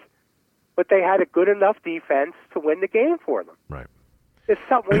mistakes, but they had a good enough defense to win the game for them. Right. It's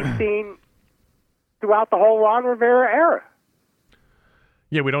something we've seen throughout the whole Ron Rivera era.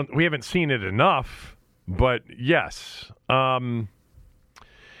 Yeah, we haven't seen it enough, but yes. I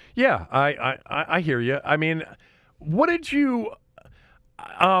hear you. I mean, what did you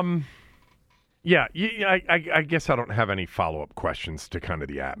I guess I don't have any follow-up questions to kind of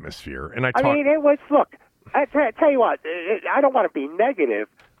the atmosphere. And I mean, it was, look, I tell you what, I don't want to be negative,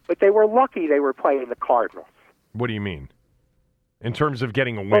 but they were lucky they were playing the Cardinals. What do you mean? In terms of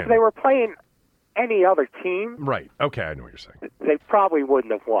getting a win? Well, if they were playing any other team. Right. Okay, I know what you're saying. They probably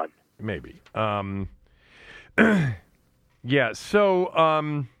wouldn't have won. Maybe. Yeah, so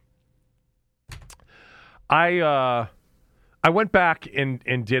I went back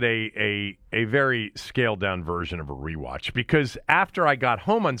and did a very scaled-down version of a rewatch because after I got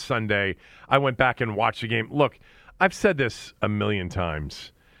home on Sunday, I went back and watched the game. Look, I've said this a million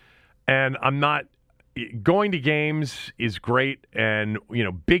times, and I'm not – going to games is great, and,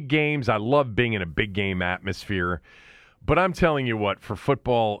 big games, I love being in a big game atmosphere. But I'm telling you what, for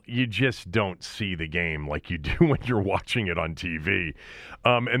football, you just don't see the game like you do when you're watching it on TV.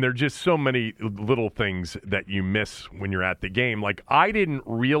 And there are just so many little things that you miss when you're at the game. Like, I didn't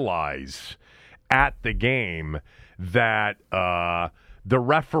realize at the game that the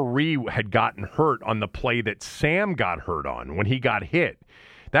referee had gotten hurt on the play that Sam got hurt on when he got hit.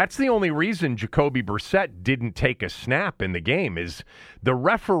 That's the only reason Jacoby Brissett didn't take a snap in the game is the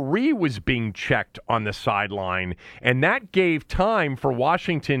referee was being checked on the sideline, and that gave time for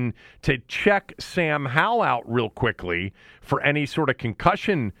Washington to check Sam Howell out real quickly for any sort of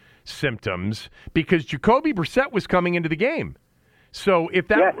concussion symptoms because Jacoby Brissett was coming into the game. So if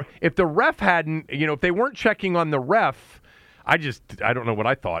the ref hadn't, if they weren't checking on the ref, I don't know what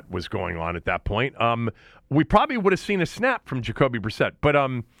I thought was going on at that point. We probably would have seen a snap from Jacoby Brissett. But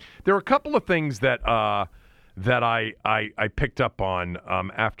there are a couple of things that I picked up on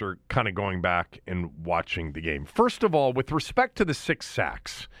after kind of going back and watching the game. First of all, with respect to the 6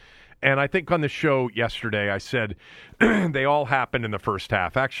 sacks, and I think on the show yesterday I said they all happened in the first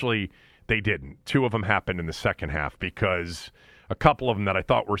half. Actually, they didn't. 2 of them happened in the second half because a couple of them that I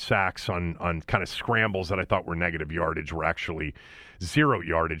thought were sacks on kind of scrambles that I thought were negative yardage were actually 0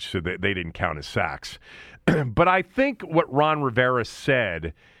 yardage, so they didn't count as sacks. But I think what Ron Rivera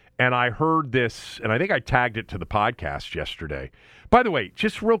said, and I heard this, and I think I tagged it to the podcast yesterday. By the way,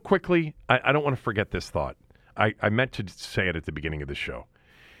 just real quickly, I don't want to forget this thought. I meant to say it at the beginning of the show.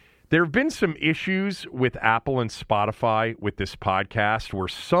 There have been some issues with Apple and Spotify with this podcast where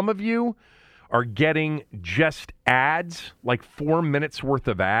some of you are getting just ads, like 4 minutes worth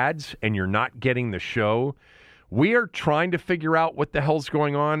of ads, and you're not getting the show. We are trying to figure out what the hell's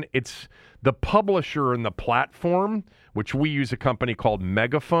going on. It's the publisher and the platform, which we use a company called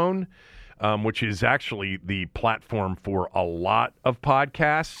Megaphone, which is actually the platform for a lot of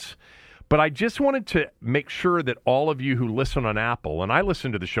podcasts. But I just wanted to make sure that all of you who listen on Apple, and I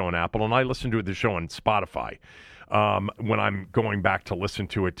listen to the show on Apple, and I listen to the show on Spotify when I'm going back to listen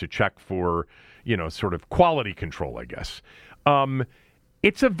to it to check for, sort of quality control, I guess.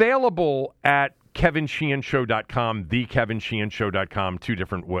 It's available at KevinSheehanShow.com, TheKevinSheehanShow.com, two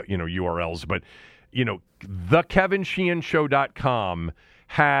different, URLs. But, TheKevinSheehanShow.com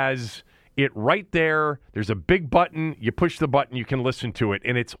has it right there. There's a big button. You push the button, you can listen to it,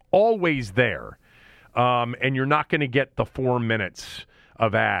 and it's always there. And you're not going to get the 4 minutes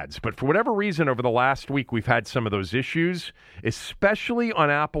of ads. But for whatever reason, over the last week, we've had some of those issues, especially on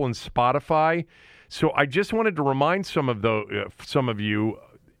Apple and Spotify. So I just wanted to remind some of you,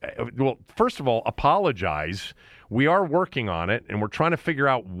 well, first of all, apologize. We are working on it, and we're trying to figure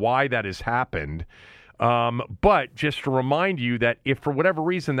out why that has happened. But just to remind you that if for whatever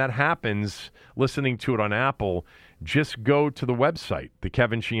reason that happens, listening to it on Apple, just go to the website,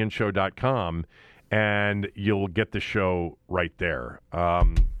 thekevinsheehanshow.com, and you'll get the show right there.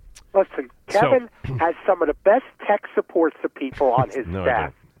 Listen, Kevin has some of the best tech support people on his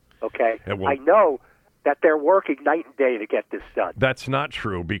staff. Okay? I know that they're working night and day to get this done. That's not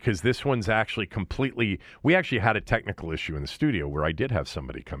true, because this one's actually we actually had a technical issue in the studio where I did have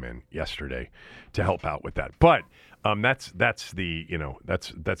somebody come in yesterday to help out with that. But that's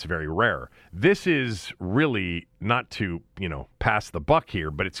very rare. This is really not to, pass the buck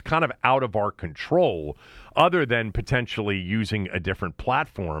here, but it's kind of out of our control other than potentially using a different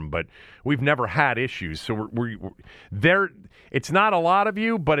platform. But we've never had issues. So we're there. It's not a lot of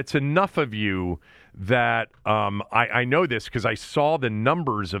you, but it's enough of you that I know this because I saw the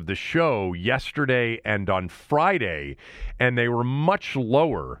numbers of the show yesterday and on Friday, and they were much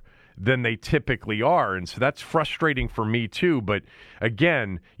lower than they typically are. And so that's frustrating for me too. But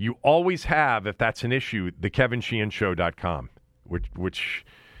again, you always have, if that's an issue, thekevinsheehanshow.com, which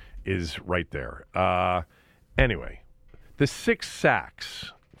is right there. Anyway, the 6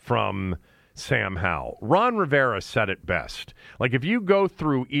 sacks from Sam Howell. Ron Rivera said it best. Like, if you go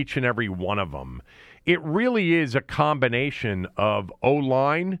through each and every one of them, it really is a combination of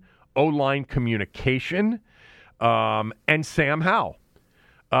O-line communication, and Sam Howell.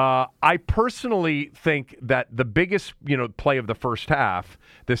 I personally think that the biggest, play of the first half,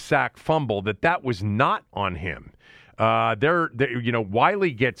 the sack fumble, that was not on him.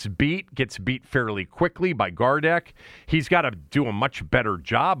 Wiley gets beat fairly quickly by Gardeck. He's got to do a much better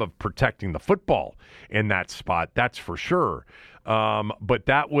job of protecting the football in that spot. That's for sure. But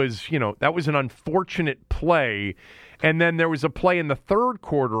that was an unfortunate play. And then there was a play in the third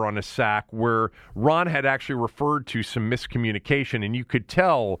quarter on a sack where Ron had actually referred to some miscommunication, and you could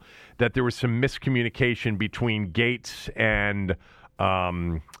tell that there was some miscommunication between Gates and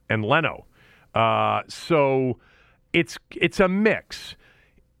Leno. So it's a mix.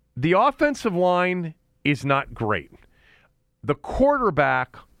 The offensive line is not great. The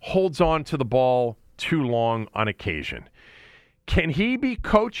quarterback holds on to the ball too long on occasion. Can he be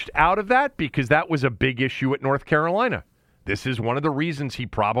coached out of that? Because that was a big issue at North Carolina. This is one of the reasons he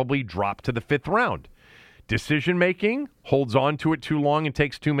probably dropped to the 5th round. Decision-making, holds on to it too long and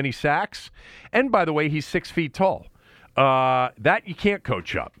takes too many sacks. And by the way, he's 6 feet tall. That you can't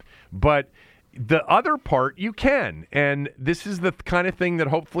coach up. But the other part, you can. And this is the kind of thing that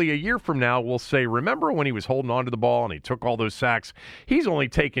hopefully a year from now we'll say, remember when he was holding on to the ball and he took all those sacks? He's only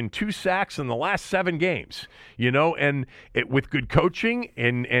taken 2 sacks in the last 7 games, and with good coaching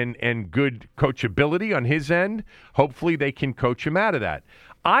and good coachability on his end, hopefully they can coach him out of that.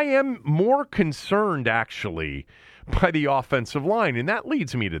 I am more concerned, actually, by the offensive line, and that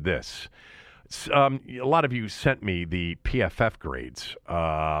leads me to this. A lot of you sent me the PFF grades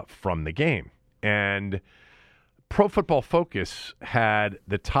from the game. And Pro Football Focus had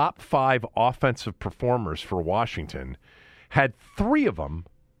the top 5 offensive performers for Washington, had 3 of them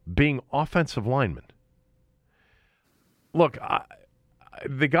being offensive linemen. Look,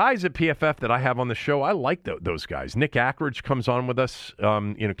 the guys at PFF that I have on the show, I like those guys. Nick Ackridge comes on with us,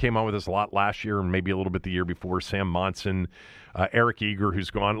 came on with us a lot last year and maybe a little bit the year before. Sam Monson, Eric Eager,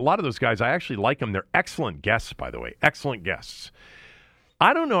 who's gone. A lot of those guys, I actually like them. They're excellent guests, by the way. Excellent guests.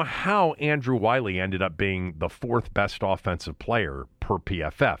 I don't know how Andrew Wiley ended up being the 4th best offensive player per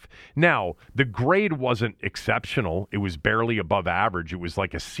PFF. Now, the grade wasn't exceptional. It was barely above average. It was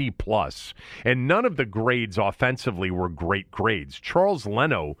like a C+. And none of the grades offensively were great grades. Charles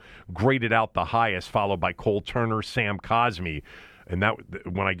Leno graded out the highest, followed by Cole Turner, Sam Cosmi. And that,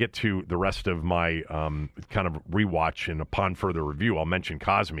 when I get to the rest of my kind of rewatch and upon further review, I'll mention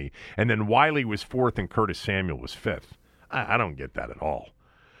Cosmi. And then Wiley was 4th and Curtis Samuel was 5th. I don't get that at all.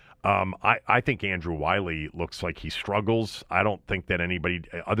 I think Andrew Wiley looks like he struggles. I don't think that anybody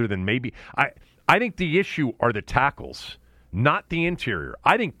other than maybe I think the issue are the tackles, not the interior.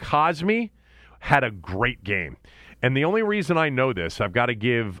 I think Cosme had a great game. And the only reason I know this, I've got to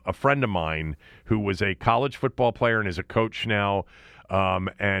give a friend of mine who was a college football player and is a coach now,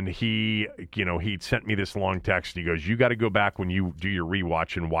 and he sent me this long text. He goes, "You got to go back when you do your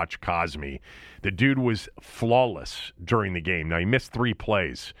rewatch and watch Cosme. The dude was flawless during the game. Now, he missed 3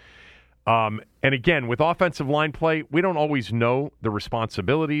 plays. And again, with offensive line play, we don't always know the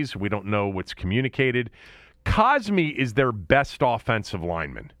responsibilities. We don't know what's communicated. Cosme is their best offensive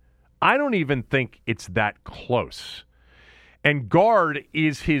lineman. I don't even think it's that close. And guard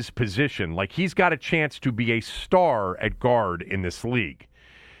is his position. Like, he's got a chance to be a star at guard in this league.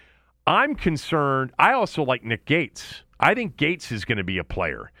 I'm concerned. I also like Nick Gates. I think Gates is going to be a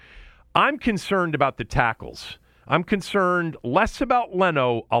player. I'm concerned about the tackles. I'm concerned less about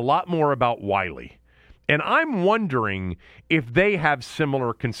Leno, a lot more about Wiley. And I'm wondering if they have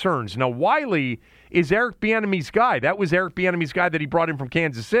similar concerns. Now, Wiley is Eric Bieniemy's guy. That was Eric Bieniemy's guy that he brought in from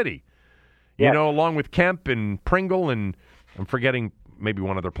Kansas City. Yeah. You know, along with Kemp and Pringle, and I'm forgetting maybe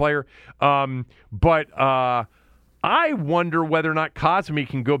one other player. But I wonder whether or not Cosme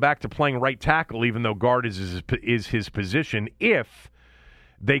can go back to playing right tackle, even though guard is his position, if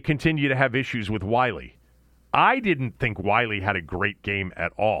they continue to have issues with Wiley. I didn't think Wiley had a great game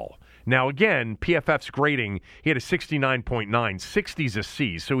at all. Now, again, PFF's grading, he had a 69.9. 60's a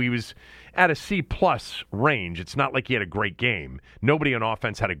C, so he was at a C-plus range. It's not like he had a great game. Nobody on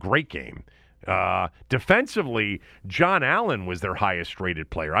offense had a great game. Defensively, John Allen was their highest-rated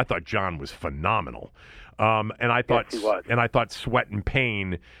player. I thought John was phenomenal. And I thought, yes, he was. And I thought Sweat and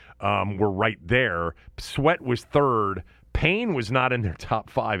Payne were right there. Sweat was third. Payne was not in their top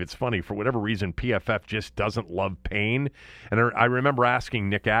 5. It's funny. For whatever reason, PFF just doesn't love Payne. And I remember asking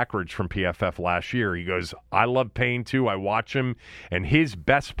Nick Ackridge from PFF last year. He goes, I love Payne too. I watch him, and his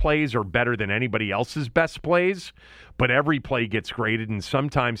best plays are better than anybody else's best plays. But every play gets graded, and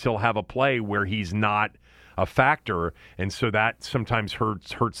sometimes he'll have a play where he's not a factor, and so that sometimes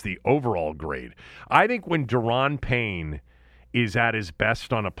hurts the overall grade. I think when Daron Payne is at his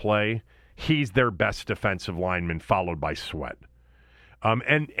best on a play, he's their best defensive lineman, followed by Sweat.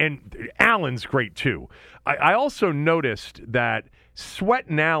 And Allen's great, too. I also noticed that Sweat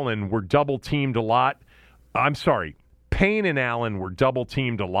and Allen were double-teamed a lot. I'm sorry, Payne and Allen were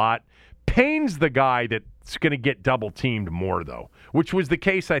double-teamed a lot. Payne's the guy that's going to get double-teamed more, though, which was the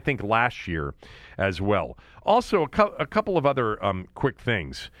case, I think, last year as well. Also, a couple of other quick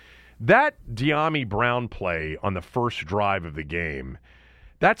things. That De'Ami Brown play on the first drive of the game,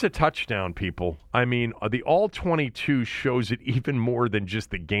 that's a touchdown, people. I mean, the All-22 shows it even more than just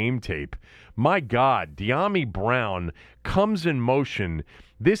the game tape. My God, De'Ami Brown comes in motion.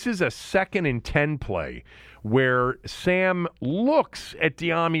 This is a 2nd and 10 play where Sam looks at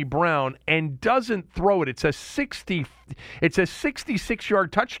De'Ami Brown and doesn't throw it. It's a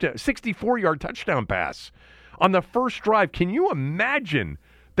 66-yard touchdown, 64-yard touchdown pass on the first drive. Can you imagine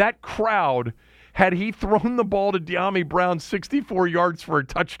that crowd had he thrown the ball to De'Ami Brown 64 yards for a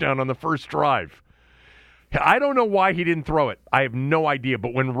touchdown on the first drive? I don't know why he didn't throw it. I have no idea.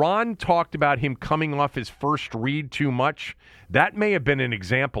 But when Ron talked about him coming off his first read too much, that may have been an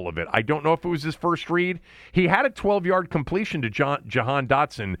example of it. I don't know if it was his first read. He had a 12-yard completion to Jahan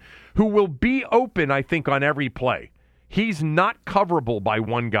Dotson, who will be open, I think, on every play. He's not coverable by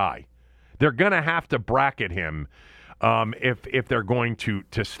one guy. They're going to have to bracket him if they're going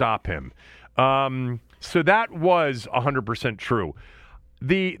to stop him. So that was 100% true.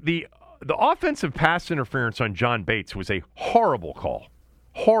 The offensive pass interference on John Bates was a horrible call.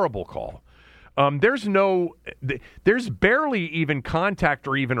 Horrible call. There's barely even contact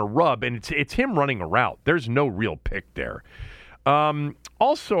or even a rub, and it's him running a route. There's no real pick there.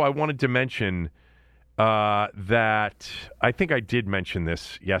 Also, I wanted to mention that I think I did mention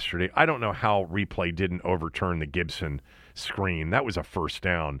this yesterday. I don't know how replay didn't overturn the Gibson screen. That was a first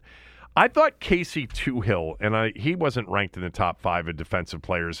down. I thought Casey Toohill, and he wasn't ranked in the top 5 of defensive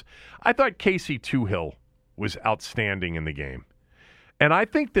players. I thought Casey Toohill was outstanding in the game. And I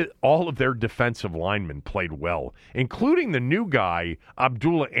think that all of their defensive linemen played well, including the new guy,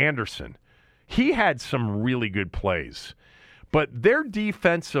 Abdullah Anderson. He had some really good plays. But their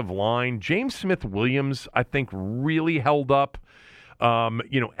defensive line, James Smith-Williams, I think really held up.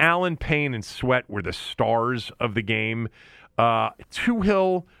 Allen, Payne, and Sweat were the stars of the game.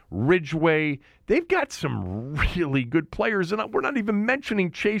 Toohill, Ridgeway, they've got some really good players, and we're not even mentioning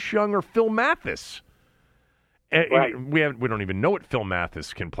Chase Young or Phil Mathis. Right. We don't even know what Phil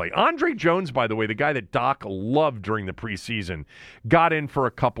Mathis can play. Andre Jones, by the way, the guy that Doc loved during the preseason, got in for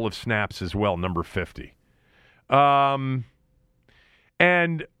a couple of snaps as well, number 50. And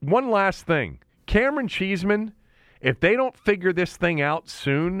one last thing. Cameron Cheeseman, if they don't figure this thing out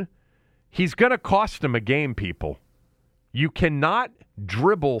soon, he's going to cost them a game, people. You cannot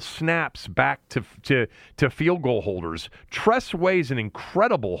dribble snaps back to field goal holders. Tress Way's an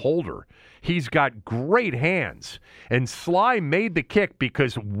incredible holder. He's got great hands. And Sly made the kick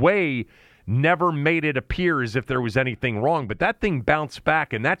because Way never made it appear as if there was anything wrong. But that thing bounced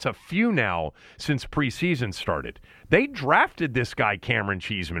back, and that's a few now since preseason started. They drafted this guy, Cameron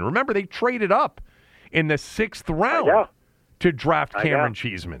Cheeseman. Remember, they traded up in the 6th round to draft Cameron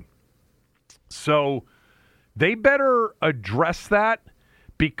Cheeseman. So they better address that,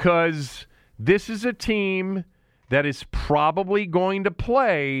 because this is a team that is probably going to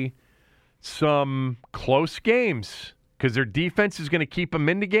play some close games, because their defense is going to keep them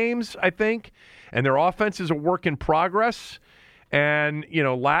into games, I think, and their offense is a work in progress. And,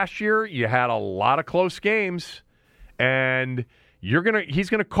 last year you had a lot of close games, and he's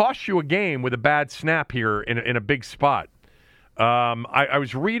going to cost you a game with a bad snap here in a big spot. I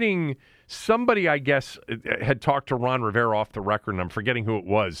was reading somebody, I guess, had talked to Ron Rivera off the record, and I'm forgetting who it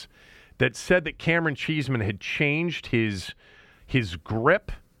was, that said that Cameron Cheeseman had changed his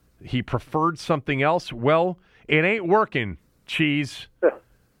grip. He preferred something else. Well, it ain't working, Cheese.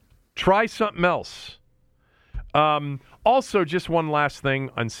 Try something else. Also, just one last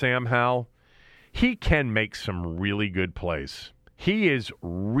thing on Sam Howell. He can make some really good plays. He is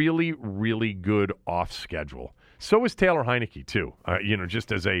really, really good off schedule. So is Taylor Heineke, too.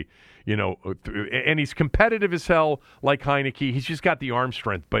 Just as a, and he's competitive as hell like Heineke. He's just got the arm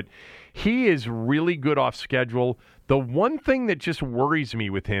strength, but he is really good off schedule. The one thing that just worries me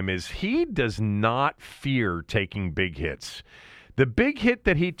with him is he does not fear taking big hits. The big hit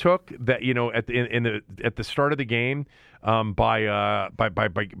that he took that at the start of the game by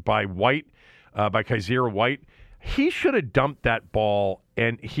White, by Kaiser White, he should have dumped that ball,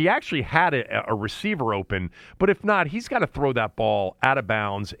 and he actually had a receiver open, but if not, he's got to throw that ball out of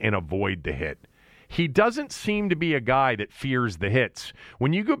bounds and avoid the hit. He doesn't seem to be a guy that fears the hits.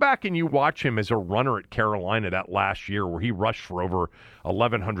 When you go back and you watch him as a runner at Carolina that last year where he rushed for over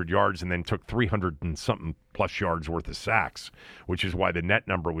 1,100 yards and then took 300 and something plus yards worth of sacks, which is why the net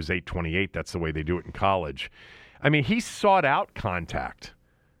number was 828. That's the way they do it in college. I mean, he sought out contact.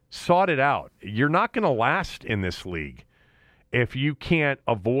 Sought it out. You're not going to last in this league if you can't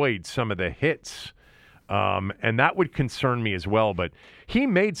avoid some of the hits. And that would concern me as well. But he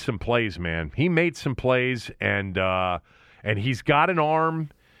made some plays, man. He made some plays, and he's got an arm.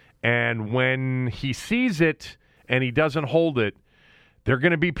 And when he sees it and he doesn't hold it, there are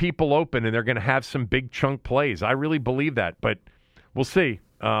going to be people open, and they're going to have some big chunk plays. I really believe that. But we'll see.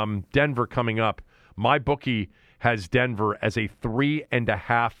 Denver coming up. My bookie has Denver as a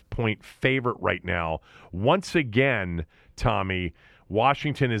 3.5-point favorite right now. Once again, Tommy,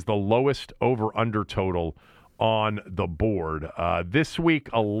 Washington is the lowest over-under total on the board. This week,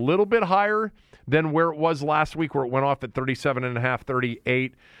 a little bit higher than where it was last week, where it went off at 37.5,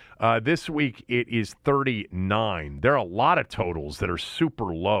 38. This week, it is 39. There are a lot of totals that are super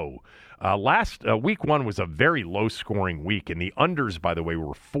low. Last week one was a very low-scoring week, and the unders, by the way,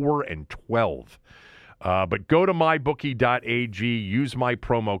 were 4 and 12. But go to mybookie.ag, use my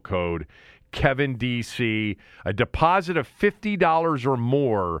promo code KevinDC. A deposit of $50 or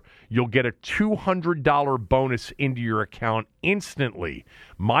more, you'll get a $200 bonus into your account instantly.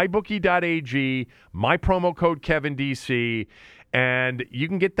 mybookie.ag, my promo code KevinDC, and you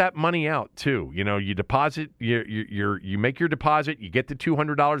can get that money out too. You deposit, you make your deposit, you get the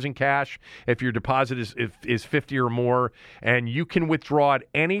 $200 in cash if your deposit is 50 or more, and you can withdraw at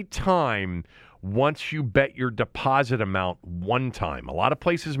any time once you bet your deposit amount one time. A lot of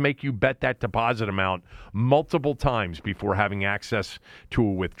places make you bet that deposit amount multiple times before having access to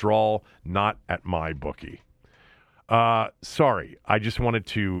a withdrawal, not at MyBookie. Sorry, I just wanted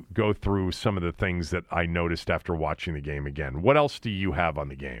to go through some of the things that I noticed after watching the game again. What else do you have on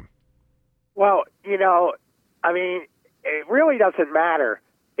the game? Well, it really doesn't matter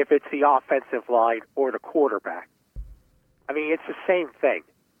if it's the offensive line or the quarterback. It's the same thing.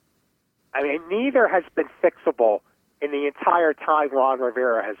 Neither has been fixable in the entire time Ron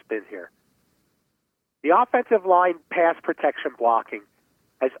Rivera has been here. The offensive line pass protection blocking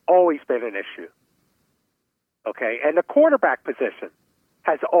has always been an issue. Okay, and the quarterback position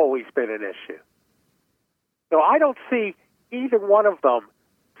has always been an issue. So I don't see either one of them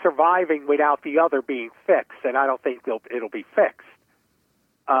surviving without the other being fixed, and I don't think it'll be fixed.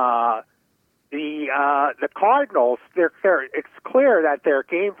 the Cardinals, it's clear that their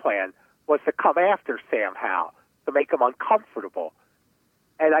game plan was to come after Sam Howell to make him uncomfortable,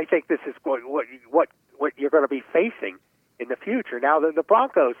 and I think this is what you're going to be facing in the future. Now, the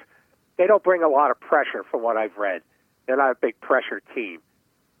Broncos, they don't bring a lot of pressure from what I've read. They're not a big pressure team,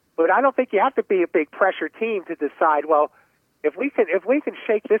 but I don't think you have to be a big pressure team to decide. Well, if we can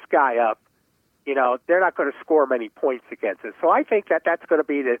shake this guy up, they're not going to score many points against us. So I think that's going to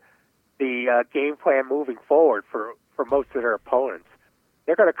be the game plan moving forward for most of their opponents.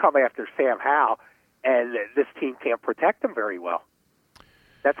 They're going to come after Sam Howell, and this team can't protect him very well.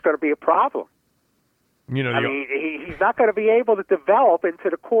 That's going to be a problem. He's not going to be able to develop into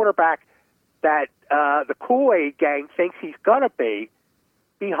the quarterback that the Kool-Aid gang thinks he's going to be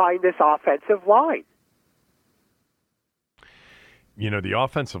behind this offensive line. The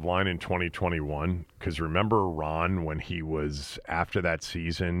offensive line in 2021, because remember Ron, when he was, after that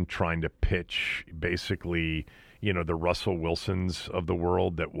season, trying to pitch basically, the Russell Wilsons of the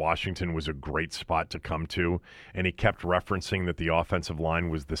world, that Washington was a great spot to come to, and he kept referencing that the offensive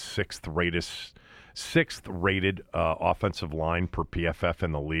line was the sixth rated offensive line per PFF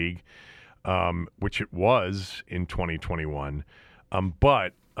in the league, which it was in 2021.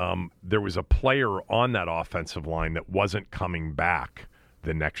 But there was a player on that offensive line that wasn't coming back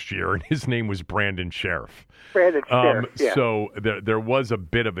the next year, and his name was Brandon Sheriff. Yeah. So there was a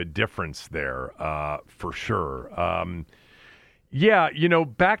bit of a difference there, for sure.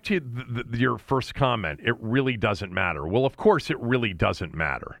 Back to your first comment, it really doesn't matter. Well, of course it really doesn't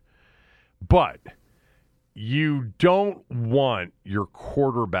matter. But you don't want your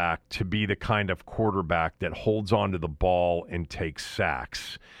quarterback to be the kind of quarterback that holds onto the ball and takes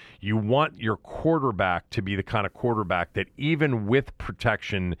sacks. You want your quarterback to be the kind of quarterback that, even with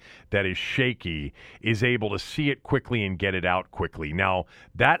protection that is shaky, is able to see it quickly and get it out quickly. Now,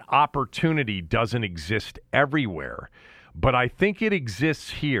 that opportunity doesn't exist everywhere, but I think it exists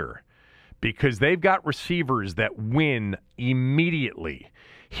here because they've got receivers that win immediately.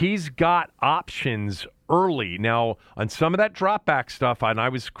 He's got options early. Now, on some of that drop back stuff, and I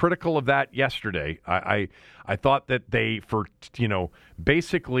was critical of that yesterday, I thought that they, for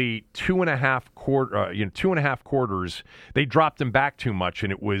basically 2.5 quarters, they dropped him back too much,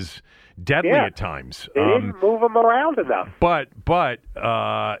 and it was deadly at times. They didn't move him around enough. But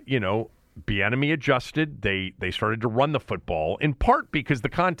Bieniemy adjusted. They started to run the football, in part because the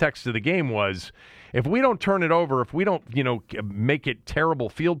context of the game was, if we don't turn it over, if we don't, make it terrible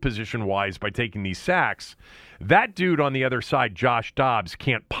field position-wise by taking these sacks, that dude on the other side, Josh Dobbs,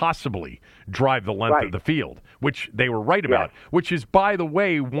 can't possibly drive the length of the field, which they were right about, which is, by the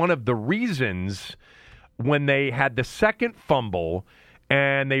way, one of the reasons when they had the second fumble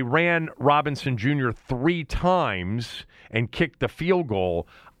and they ran Robinson Jr. 3 times and kicked the field goal,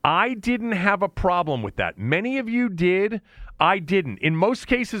 I didn't have a problem with that. Many of you did. I didn't. In most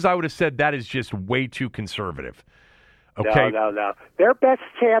cases, I would have said that is just way too conservative. Okay? No. Their best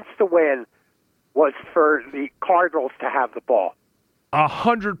chance to win was for the Cardinals to have the ball.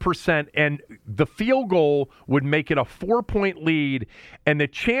 100%. And the field goal would make it a 4-point lead. And the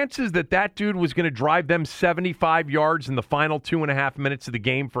chances that dude was going to drive them 75 yards in the final 2.5 minutes of the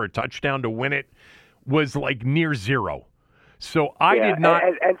game for a touchdown to win it was like near zero. So I did not.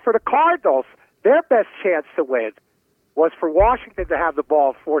 And for the Cardinals, their best chance to win was for Washington to have the ball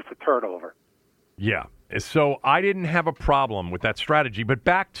and force a turnover. Yeah. So I didn't have a problem with that strategy. But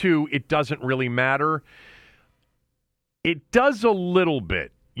back to, it doesn't really matter. It does a little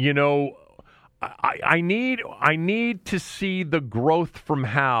bit. I need to see the growth from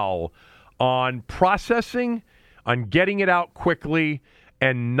Hal on processing, on getting it out quickly,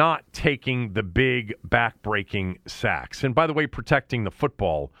 and not taking the big back-breaking sacks. And by the way, protecting the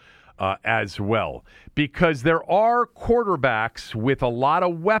football as well. Because there are quarterbacks with a lot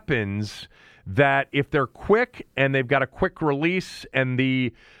of weapons that, if they're quick and they've got a quick release and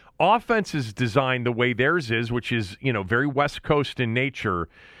the offense is designed the way theirs is, which is, very West Coast in nature,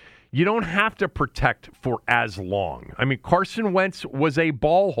 you don't have to protect for as long. I mean, Carson Wentz was a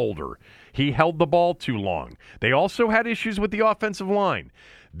ball holder. He held the ball too long. They also had issues with the offensive line.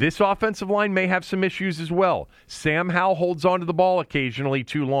 This offensive line may have some issues as well. Sam Howell holds onto the ball occasionally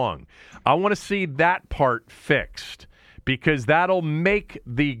too long. I want to see that part fixed because that'll make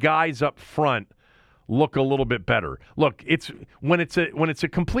the guys up front look a little bit better. Look, it's when it's a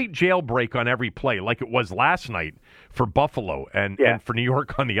complete jailbreak on every play, like it was last night for Buffalo and for New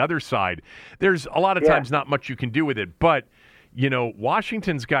York on the other side. There's a lot of times not much you can do with it, but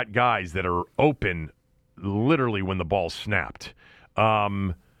Washington's got guys that are open literally when the ball's snapped.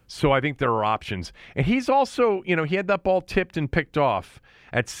 So I think there are options. And he's also, he had that ball tipped and picked off.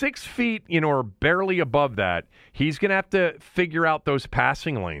 At 6 feet, or barely above that, he's going to have to figure out those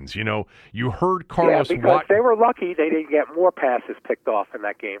passing lanes. You heard Carlos because they were lucky they didn't get more passes picked off in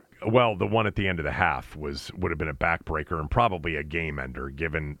that game. Well, the one at the end of the half would have been a backbreaker and probably a game ender,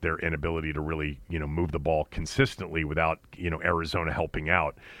 given their inability to really, move the ball consistently without, Arizona helping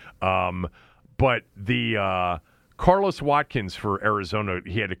out. But the Carlos Watkins for Arizona,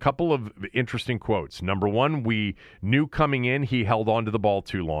 he had a couple of interesting quotes. Number one, we knew coming in he held on to the ball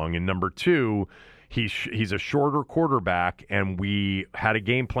too long. And number two, he's a shorter quarterback, and we had a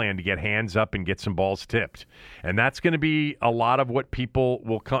game plan to get hands up and get some balls tipped. And that's going to be a lot of what people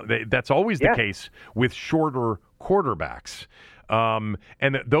will come. That's always the case with shorter quarterbacks. And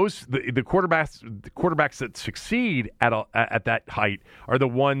the quarterbacks that succeed at that height are the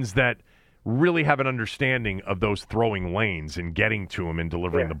ones that really have an understanding of those throwing lanes and getting to him and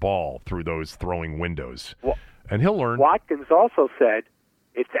delivering the ball through those throwing windows. Well, and he'll learn. Watkins also said,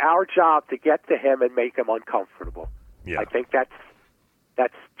 it's our job to get to him and make him uncomfortable. Yeah. I think that's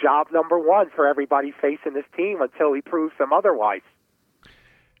job number one for everybody facing this team until he proves them otherwise.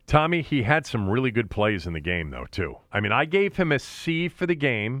 Tommy, he had some really good plays in the game, though, too. I mean, I gave him a C for the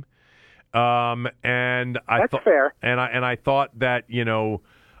game. And that's fair. And I thought that,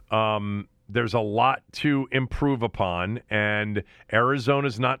 there's a lot to improve upon, and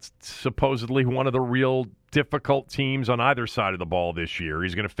Arizona's not supposedly one of the real difficult teams on either side of the ball this year.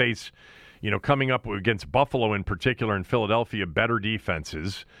 He's going to face, coming up against Buffalo in particular and Philadelphia, better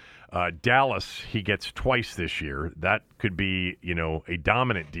defenses. Dallas, he gets twice this year. That could be, a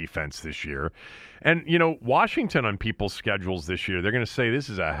dominant defense this year. And, Washington on people's schedules this year, they're going to say this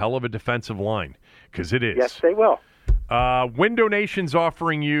is a hell of a defensive line, because it is. Yes, they will. Window Nation's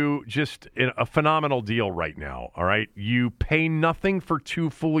offering you just a phenomenal deal right now, all right? You pay nothing for 2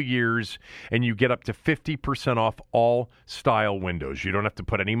 full years, and you get up to 50% off all style windows. You don't have to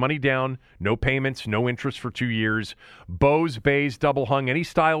put any money down, no payments, no interest for 2 years. Bows, bays, double hung, any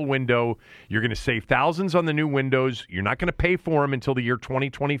style window. You're going to save thousands on the new windows. You're not going to pay for them until the year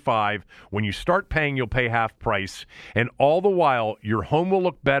 2025. When you start paying, you'll pay half price. And all the while, your home will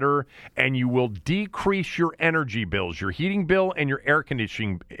look better, and you will decrease your energy bills, your heating bill and your air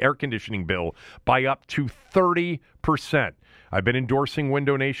conditioning bill by up to 30%. I've been endorsing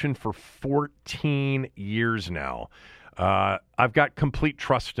Window Nation for 14 years now. I've got complete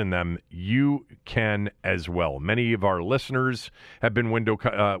trust in them. You can as well. Many of our listeners have been Window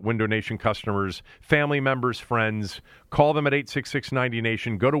Nation customers, family members, friends. Call them at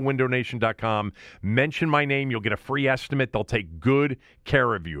 866-90-NATION. Go to windownation.com. Mention my name. You'll get a free estimate. They'll take good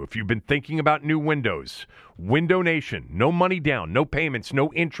care of you. If you've been thinking about new windows, Window Nation, no money down, no payments,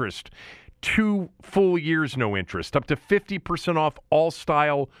 no interest. 2 full years, no interest, up to 50% off all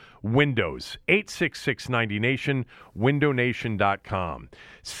style windows. 866-90-NATION, windownation.com.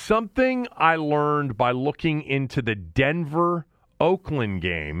 Something I learned by looking into the Denver-Oakland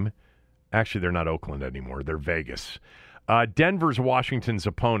game. Actually, they're not Oakland anymore. They're Vegas. Denver's Washington's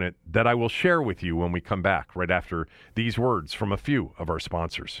opponent that I will share with you when we come back right after these words from a few of our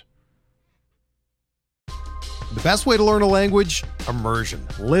sponsors. The best way to learn a language? Immersion.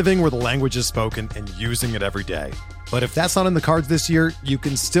 Living where the language is spoken and using it every day. But if that's not in the cards this year, you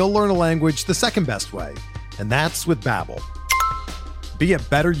can still learn a language the second best way, and that's with Babbel. Be a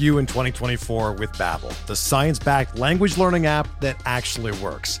better you in 2024 with Babbel, the science-backed language learning app that actually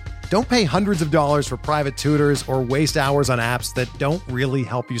works. Don't pay hundreds of dollars for private tutors or waste hours on apps that don't really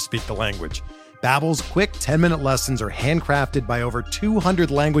help you speak the language. Babbel's quick 10-minute lessons are handcrafted by over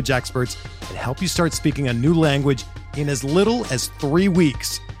 200 language experts and help you start speaking a new language in as little as 3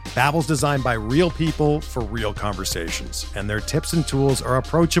 weeks. Babbel's designed by real people for real conversations, and their tips and tools are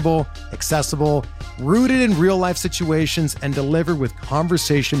approachable, accessible, rooted in real-life situations, and delivered with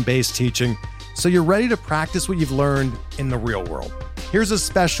conversation-based teaching, so you're ready to practice what you've learned in the real world. Here's a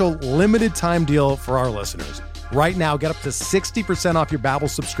special limited-time deal for our listeners. Right now, get up to 60% off your Babbel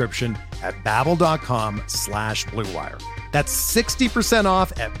subscription at babbel.com/Blue Wire. That's 60%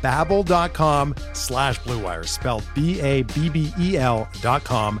 off at babbel.com/Blue Wire, spelled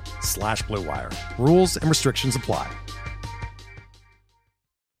BABBEL.com/Blue Wire. Rules and restrictions apply.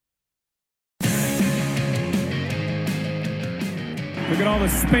 Look at all the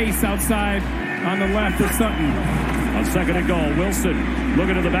space outside on the left of Sutton. On second and goal, Wilson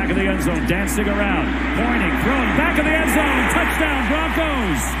looking to the back of the end zone, dancing around, pointing, throwing, back of the end zone, touchdown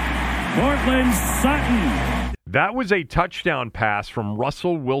Broncos, Cortland Sutton. That was a touchdown pass from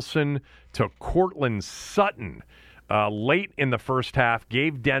Russell Wilson to Cortland Sutton. late in the first half,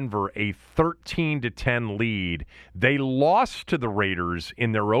 gave Denver a 13-10 lead. They lost to the Raiders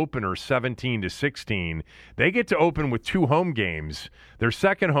in their opener 17-16. They get to open with 2 home games. Their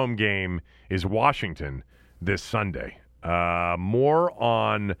second home game is Washington this Sunday. More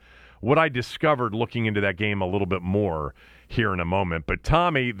on what I discovered looking into that game a little bit more here in a moment. But,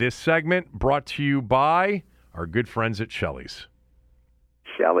 Tommy, this segment brought to you by our good friends at Shelley's.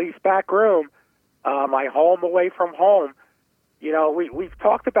 Shelley's Back Room. My home away from home. You know, we've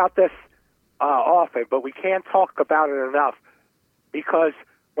talked about this often, but we can't talk about it enough because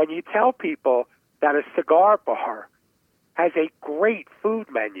when you tell people that a cigar bar has a great food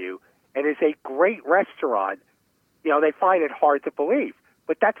menu and is a great restaurant, you know, they find it hard to believe.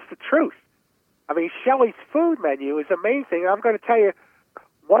 But that's the truth. I mean, Shelley's food menu is amazing. I'm going to tell you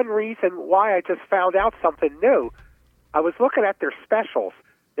one reason why I just found out something new. I was looking at their specials.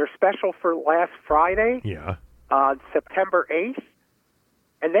 Their special for last Friday on September 8th,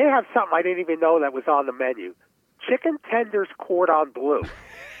 and they have something I didn't even know that was on the menu. Chicken tenders cordon bleu.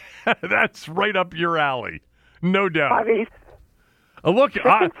 That's right up your alley, no doubt. I mean, look,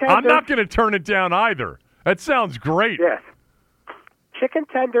 I'm not going to turn it down either. That sounds great. Yes. Chicken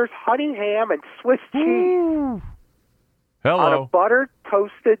tenders, honey ham, and Swiss cheese. Ooh. Hello. On a buttered,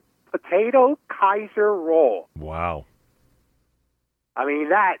 toasted potato Kaiser roll. Wow. I mean,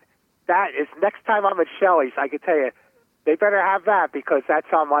 that is, next time I'm at Shelley's, I can tell you, they better have that because that's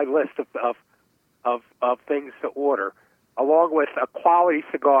on my list of things to order, along with a quality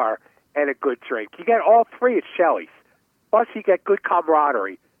cigar and a good drink. You get all 3 at Shelley's. Plus, you get good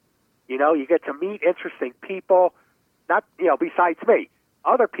camaraderie. You know, you get to meet interesting people, not, you know, besides me,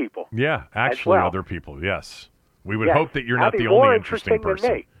 other people. Yeah, actually well. Other people, yes. We would hope that you're not the more only interesting person.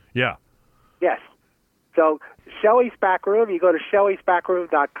 Than me. Yeah. Yes. So, Shelley's Back Room, you go to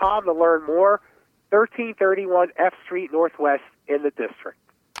Shelley'sBackRoom.com to learn more. 1331 F Street Northwest in the district.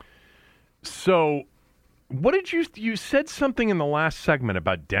 So, what did you said something in the last segment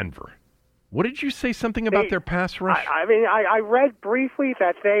about Denver. What did you say something about their pass rush? I mean, I read briefly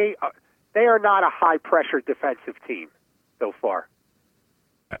that they are not a high-pressure defensive team so far.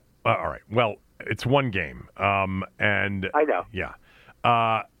 All right. Well, it's one game. And I know. Yeah.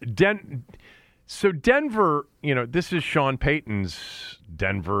 So Denver, you know, this is Sean Payton's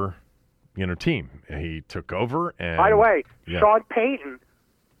Denver, you know, team. He took over. And by the way, Sean Payton,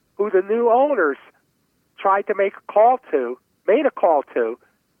 who the new owners tried to made a call to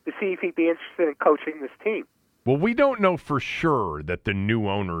see if he'd be interested in coaching this team. Well, we don't know for sure that the new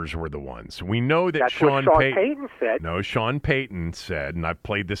owners were the ones. We know that That's Sean what Sean Payton said. No, Sean Payton said, and I've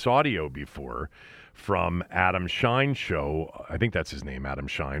played this audio before from Adam Shine's show. I think that's his name, Adam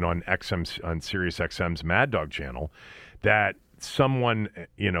Shine, on Sirius XM's Mad Dog channel, that someone,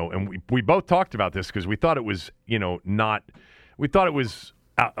 you know, and we both talked about this because we thought it was, you know, we thought it was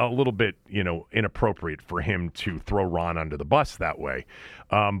a little bit, you know, inappropriate for him to throw Ron under the bus that way.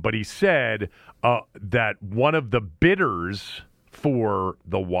 But he said that one of the bidders for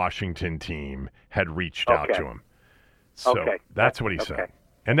the Washington team had reached out to him. So that's what he said.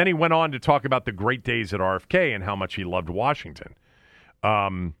 And then he went on to talk about the great days at RFK and how much he loved Washington.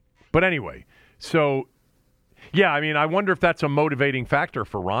 But anyway, so, yeah, I mean, I wonder if that's a motivating factor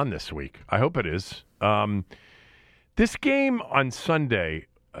for Ron this week. I hope it is. This game on Sunday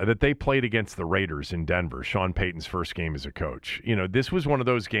that they played against the Raiders in Denver, Sean Payton's first game as a coach, you know, this was one of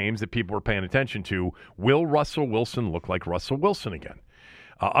those games that people were paying attention to. Will Russell Wilson look like Russell Wilson again?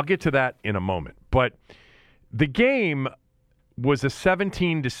 I'll get to that in a moment. But the game was a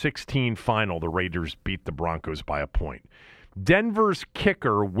 17-16 final. The Raiders beat the Broncos by a point. Denver's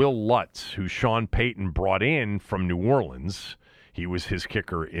kicker, Will Lutz, who Sean Payton brought in from New Orleans, he was his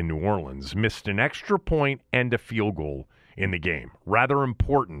kicker in New Orleans, missed an extra point and a field goal in the game. Rather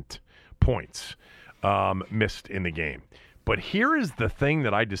important points missed in the game. But here is the thing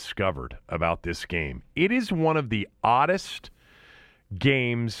that I discovered about this game. It is one of the oddest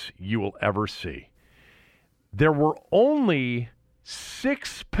games you will ever see. There were only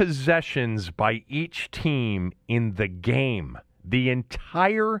 6 possessions by each team in the game. The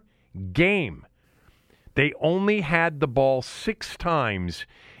entire game. They only had the ball 6 times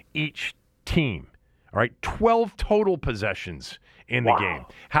each team. All right, 12 total possessions in the game.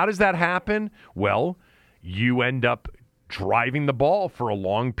 How does that happen? Well, you end up driving the ball for a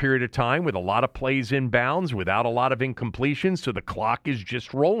long period of time with a lot of plays inbounds, without a lot of incompletions, so the clock is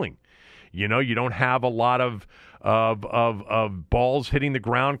just rolling. You know, you don't have a lot of balls hitting the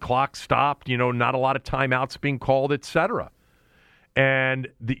ground, clock stopped, you know, not a lot of timeouts being called, etc. And,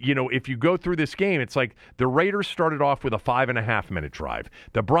 if you go through this game, it's like the Raiders started off with a 5.5-minute drive.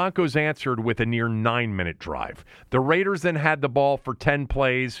 The Broncos answered with a near 9-minute drive. The Raiders then had the ball for 10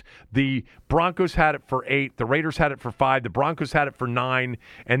 plays. The Broncos had it for 8. The Raiders had it for 5. The Broncos had it for 9.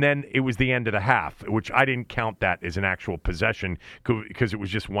 And then it was the end of the half, which I didn't count that as an actual possession because it was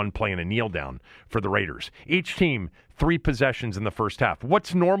just one play and a kneel down for the Raiders. Each team, 3 possessions in the first half.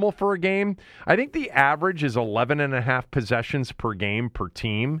 What's normal for a game? I think the average is 11.5 possessions per game per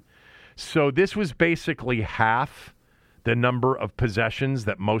team. So this was basically half the number of possessions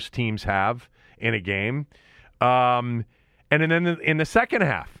that most teams have in a game. And then in the second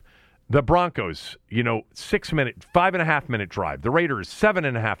half, the Broncos, 5.5-minute drive. The Raiders,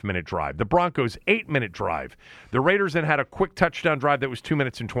 7.5-minute drive. The Broncos, 8-minute drive. The Raiders then had a quick touchdown drive that was 2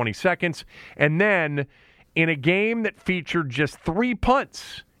 minutes and 20 seconds. And then in a game that featured just 3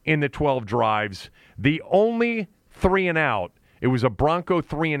 punts in the 12 drives, the only 3 and out, it was a Bronco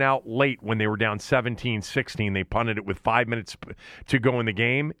 3 and out late when they were down 17-16. They punted it with 5 minutes to go in the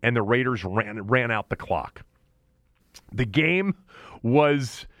game, and the Raiders ran out the clock. The game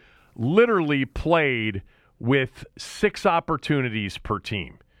was literally played with 6 opportunities per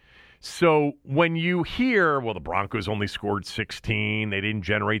team. So when you hear, well, the Broncos only scored 16, they didn't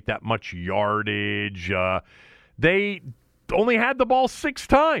generate that much yardage, they only had the ball 6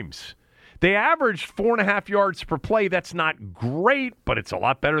 times. They averaged 4.5 yards per play. That's not great, but it's a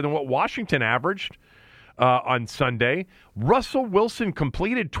lot better than what Washington averaged on Sunday. Russell Wilson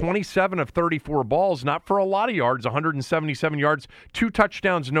completed 27 of 34 balls, not for a lot of yards, 177 yards, 2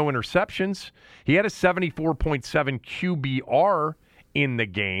 touchdowns, no interceptions. He had a 74.7 QBR in the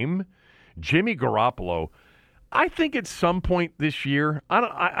game. Jimmy Garoppolo, I think at some point this year,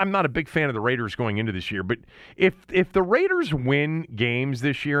 I'm not a big fan of the Raiders going into this year, but if the Raiders win games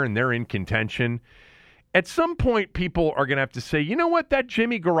this year and they're in contention, at some point people are going to have to say, you know what, that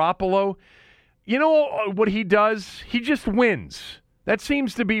Jimmy Garoppolo, you know what he does? He just wins. That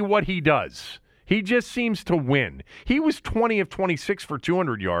seems to be what he does. He just seems to win. He was 20 of 26 for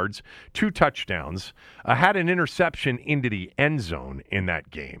 200 yards, 2 touchdowns, had an interception into the end zone in that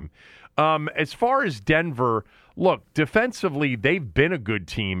game. As far as Denver, look, defensively, they've been a good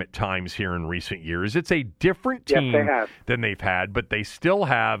team at times here in recent years. It's a different team than they've had, but they still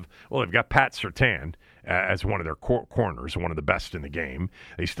have, well, they've got Pat Surtain as one of their corners, one of the best in the game.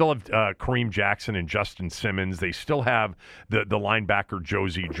 They still have Kareem Jackson and Justin Simmons. They still have the linebacker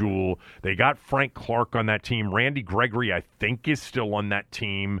Josie Jewell. They got Frank Clark on that team. Randy Gregory, I think, is still on that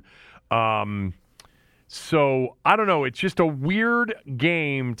team. So, I don't know. It's just a weird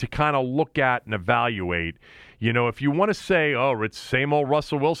game to kind of look at and evaluate. If you want to say, oh, it's same old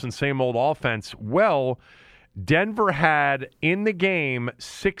Russell Wilson, same old offense, well, Denver had in the game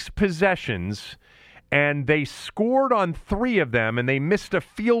 6 possessions, and they scored on 3 of them, and they missed a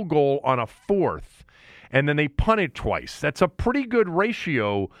field goal on a 4th, and then they punted twice. That's a pretty good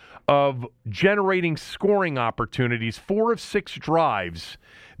ratio of generating scoring opportunities. 4 of 6 drives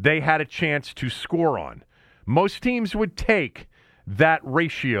they had a chance to score on. Most teams would take that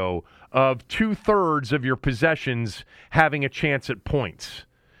ratio of 2/3 of your possessions having a chance at points.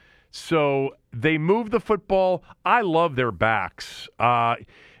 So they move the football. I love their backs.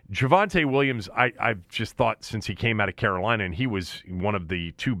 Javonte Williams, I've just thought since he came out of Carolina, and he was one of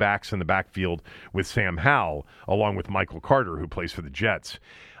the 2 backs in the backfield with Sam Howell, along with Michael Carter, who plays for the Jets.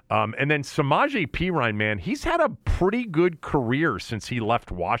 And then Samaje Perine, man, he's had a pretty good career since he left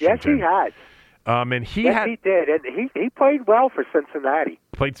Washington. Yes, he has. He did. And he played well for Cincinnati.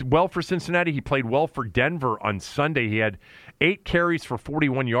 Played well for Cincinnati. He played well for Denver on Sunday. He had 8 carries for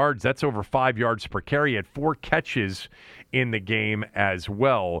 41 yards. That's over 5 yards per carry. He had 4 catches in the game as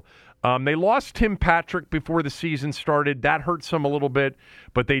well. They lost Tim Patrick before the season started. That hurts them a little bit.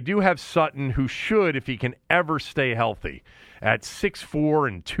 But they do have Sutton, who should, if he can ever stay healthy, at 6'4"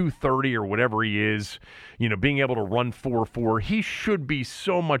 and 230 or whatever he is, being able to run 4.4, he should be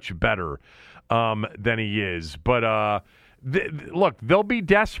so much better than he is. But look, they'll be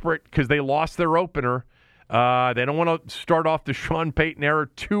desperate because they lost their opener. They don't want to start off the Sean Payton era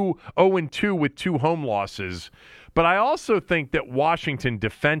 0-2 with 2 home losses. But I also think that Washington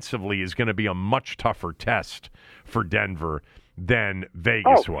defensively is going to be a much tougher test for Denver than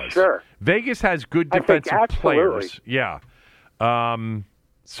Vegas was. Sure. Vegas has good defensive players. Yeah.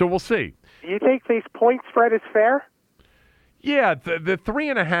 So we'll see. Do you think this point spread is fair? Yeah, the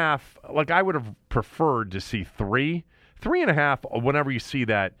 3.5, like I would have preferred to see 3. 3.5, whenever you see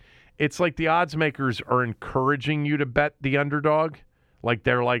that, it's like the odds makers are encouraging you to bet the underdog. Like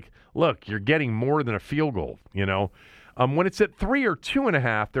they're like, look, you're getting more than a field goal, When it's at 3 or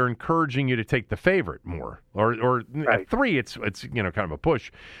 2.5, they're encouraging you to take the favorite more. Or Right. at 3, it's kind of a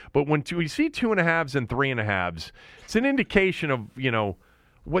push. But when we see 2.5s and 3.5s, it's an indication of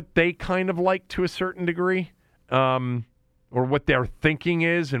what they kind of like to a certain degree, or what their thinking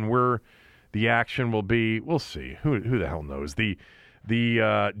is, and where the action will be. We'll see. Who the hell knows? The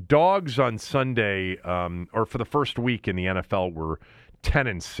dogs on Sunday, or for the first week in the NFL, were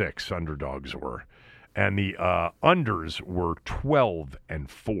 10-6. Underdogs were. And the unders were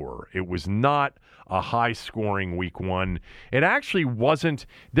 12-4. It was not a high-scoring week one. It actually wasn't.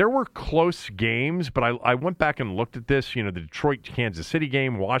 There were close games, but I went back and looked at this. The Detroit-Kansas City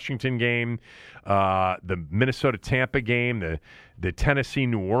game, Washington game, the Minnesota-Tampa game, the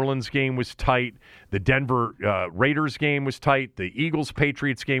Tennessee-New Orleans game was tight. The Denver Raiders game was tight. The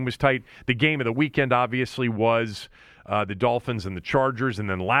Eagles-Patriots game was tight. The game of the weekend, obviously, was the Dolphins and the Chargers, and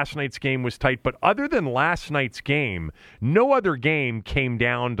then last night's game was tight. But other than last night's game, no other game came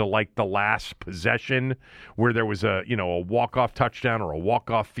down to like the last possession where there was a walk-off touchdown or a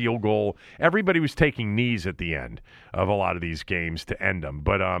walk-off field goal. Everybody was taking knees at the end of a lot of these games to end them.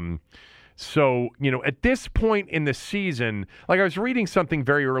 But so, at this point in the season, like I was reading something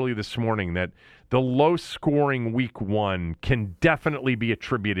very early this morning that the low-scoring week one can definitely be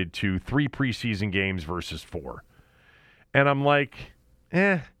attributed to 3 preseason games versus 4. And I'm like,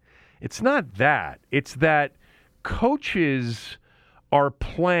 it's not that. It's that coaches are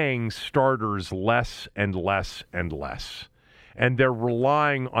playing starters less and less and less. And they're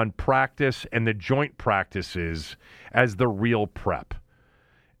relying on practice and the joint practices as the real prep.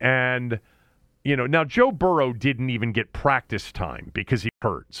 And, now Joe Burrow didn't even get practice time because he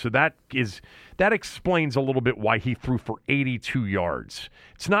hurt. So that explains a little bit why he threw for 82 yards.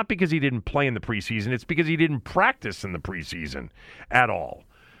 It's not because he didn't play in the preseason. It's because he didn't practice in the preseason at all.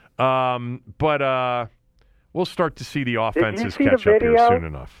 But we'll start to see the offenses catch up here soon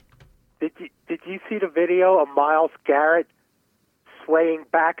enough. Did you see the video of Myles Garrett swaying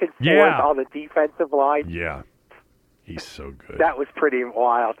back and forth on the defensive line? Yeah. He's so good. That was pretty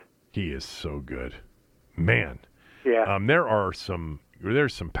wild. He is so good. Man. Yeah.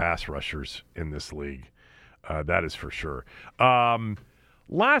 There's some pass rushers in this league. That is for sure.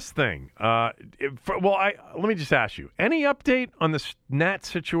 Last thing. Let me just ask you. Any update on the Nat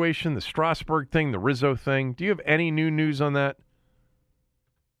situation, the Strasburg thing, the Rizzo thing? Do you have any new news on that?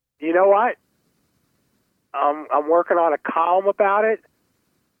 You know what? I'm working on a column about it.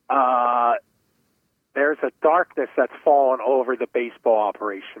 There's a darkness that's fallen over the baseball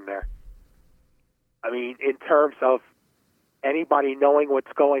operation there. I mean, in terms of anybody knowing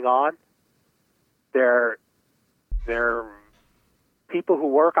what's going on, they're people who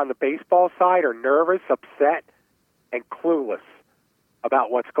work on the baseball side are nervous, upset, and clueless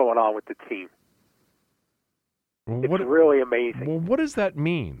about what's going on with the team. It's really amazing. Well, what does that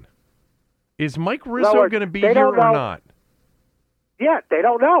mean? Is Mike Rizzo going to be here or not? Yeah, they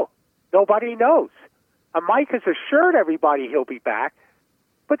don't know. Nobody knows. Mike has assured everybody he'll be back,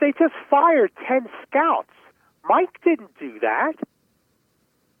 but they just fired 10 scouts. Mike didn't do that.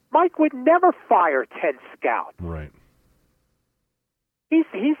 Mike would never fire 10 scouts. Right.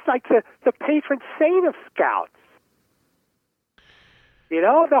 He's like the patron saint of scouts.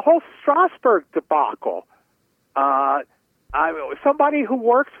 The whole Strasburg debacle. Somebody who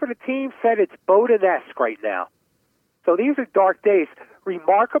works for the team said it's Bowden-esque right now. So these are dark days.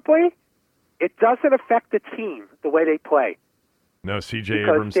 Remarkably, it doesn't affect the team the way they play. No, C.J.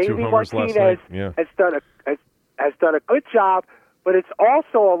 Abrams, 2 homers last night. Yeah. Has done a good job, but it's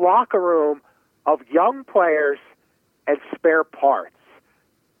also a locker room of young players and spare parts,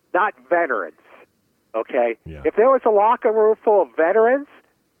 not veterans. Okay? Yeah. If there was a locker room full of veterans,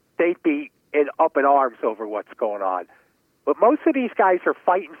 they'd be up in arms over what's going on. But most of these guys are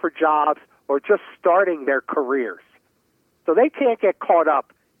fighting for jobs or just starting their careers. So they can't get caught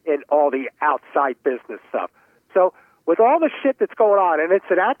up in all the outside business stuff. So with all the shit that's going on, and it's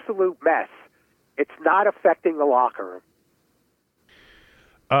an absolute mess, it's not affecting the locker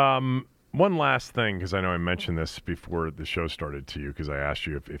room. One last thing, because I know I mentioned this before the show started to you, because I asked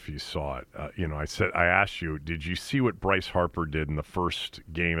you if you saw it. I asked you, did you see what Bryce Harper did in the first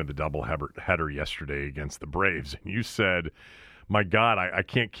game of the doubleheader yesterday against the Braves? And you said, my God, I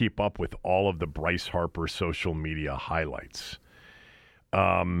can't keep up with all of the Bryce Harper social media highlights.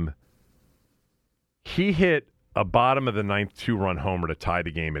 He hit a bottom of the ninth 2-run homer to tie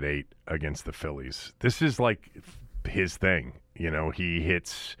the game at 8 against the Phillies. This is like his thing. He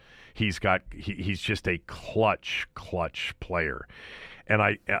hits. He's just a clutch player.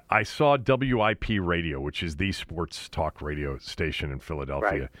 and I saw WIP Radio, which is the sports talk radio station in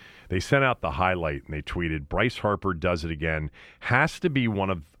Philadelphia. Right. They sent out the highlight, and they tweeted, Bryce Harper does it again. Has to be one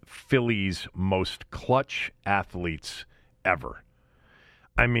of Philly's most clutch athletes ever.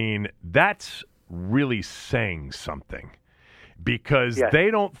 I mean, that's really saying something. Because they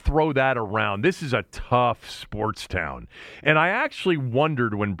don't throw that around. This is a tough sports town. And I actually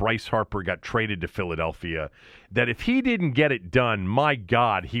wondered when Bryce Harper got traded to Philadelphia that if he didn't get it done, my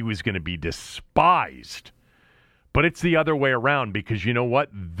God, he was going to be despised. But it's the other way around because you know what?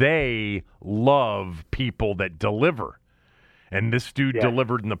 They love people that deliver. And this dude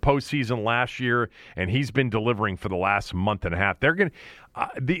delivered in the postseason last year, and he's been delivering for the last month and a half. They're going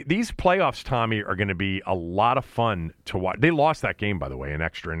these playoffs, Tommy, are going to be a lot of fun to watch. They lost that game, by the way, in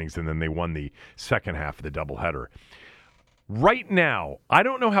extra innings, and then they won the second half of the doubleheader. Right now, I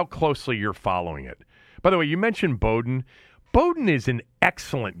don't know how closely you're following it. By the way, you mentioned Bowden. Bowden is an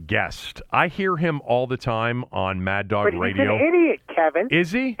excellent guest. I hear him all the time on Mad Dog Radio. He's an idiot, Kevin.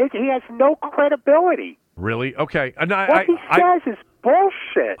 Is he? He has no credibility. Really? Okay. And what he says is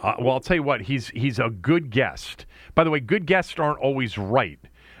bullshit. Well, I'll tell you what. He's a good guest. By the way, good guests aren't always right,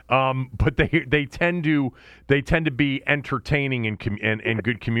 but they tend to be entertaining and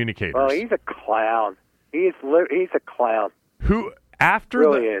good communicators. Oh, he's a clown. He's a clown. Who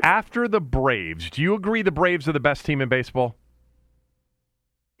after the Braves? Do you agree the Braves are the best team in baseball?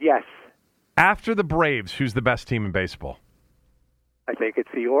 Yes. After the Braves, who's the best team in baseball? I think it's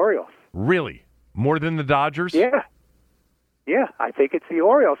the Orioles. Really? More than the Dodgers? Yeah. Yeah, I think it's the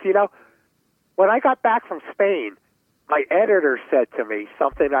Orioles. You know, when I got back from Spain, my editor said to me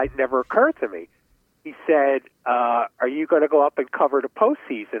something that never occurred to me. He said, are you going to go up and cover the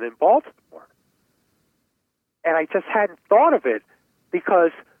postseason in Baltimore? And I just hadn't thought of it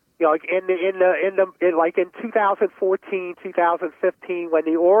because, you know, like in 2014, 2015, when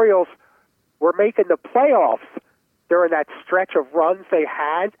the Orioles were making the playoffs during that stretch of runs they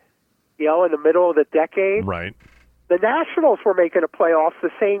had, you know, in the middle of the decade. Right. The Nationals were making the playoffs the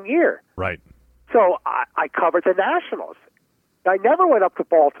same year. Right. So I covered the Nationals. I never went up to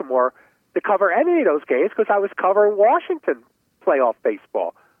Baltimore to cover any of those games because I was covering Washington playoff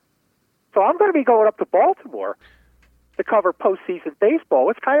baseball. So I'm going to be going up to Baltimore to cover postseason baseball.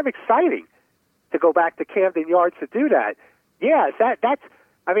 It's kind of exciting to go back to Camden Yards to do that. Yeah, that's.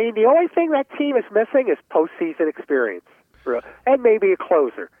 I mean, the only thing that team is missing is postseason experience, and maybe a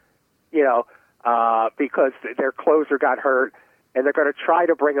closer. You know, because their closer got hurt, and they're going to try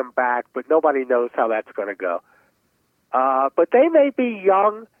to bring him back, but nobody knows how that's going to go. But they may be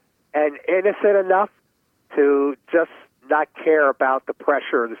young and innocent enough to just not care about the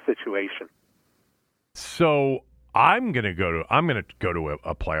pressure of the situation. So I'm going to go to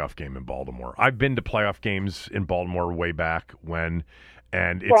a playoff game in Baltimore. I've been to playoff games in Baltimore way back when,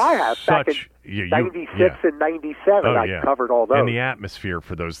 and it's I have such back in 96 and 97. I covered all those. And the atmosphere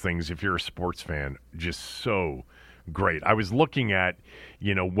for those things, if you're a sports fan, just so great. I was looking at,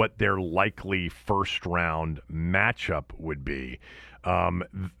 you know, what their likely first round matchup would be.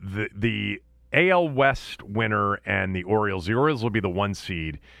 The AL West winner and the Orioles. The Orioles will be the 1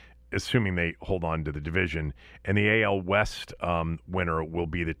 seed, assuming they hold on to the division, and the AL West winner will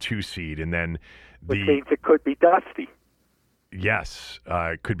be the 2 seed, and then which means it could be Dusty. Yes,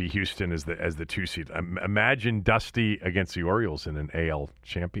 it could be Houston as the 2 seed. Imagine Dusty against the Orioles in an AL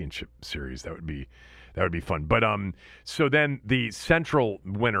championship series. That would be fun. But so then the Central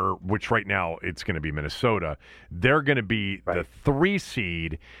winner, which right now it's going to be Minnesota, they're going to be the 3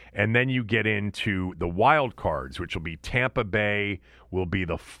 seed, and then you get into the wild cards, which will be Tampa Bay will be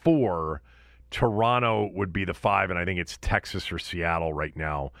the 4, Toronto would be the 5, and I think it's Texas or Seattle right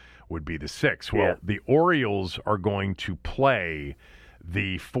now would be the 6. Well, the Orioles are going to play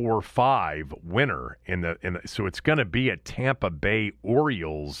the 4-5 winner so it's going to be a Tampa Bay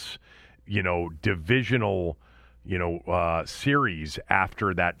Orioles, you know, divisional, you know, series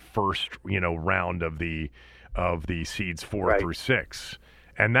after that first, you know, round of the seeds 4 through 6,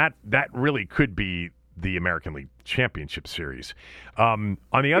 and that really could be the American League Championship Series. On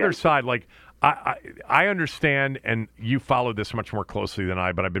the other side, like I understand, and you follow this much more closely than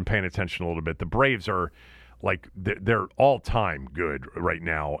I, but I've been paying attention a little bit. The Braves are like they're all time good right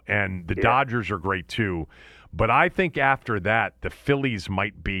now, and the Dodgers are great too. But I think after that, the Phillies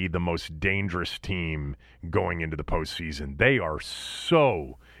might be the most dangerous team going into the postseason. They are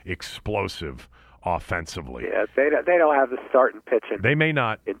so explosive offensively. Yeah, they don't have the starting pitching. They may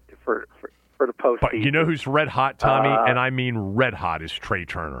not for the postseason. But you know who's red hot, Tommy? And I mean red hot is Trey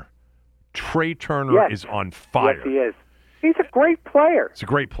Turner. Trey Turner is on fire. Yes, he is. He's a great player. He's a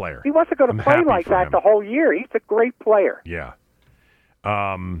great player. He wasn't going to play like that the whole year. He's a great player. Yeah.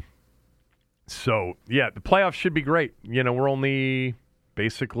 So, yeah, the playoffs should be great. We're only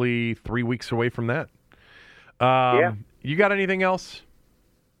basically 3 weeks away from that. Yeah. You got anything else?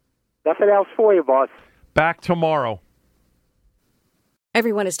 Nothing else for you, boss. Back tomorrow.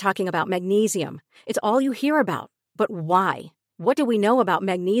 Everyone is talking about magnesium. It's all you hear about. But why? What do we know about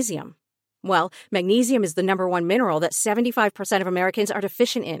magnesium? Well, magnesium is the number one mineral that 75% of Americans are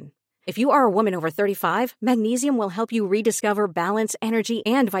deficient in. If you are a woman over 35, magnesium will help you rediscover balance, energy,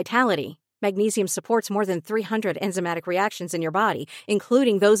 and vitality. Magnesium supports more than 300 enzymatic reactions in your body,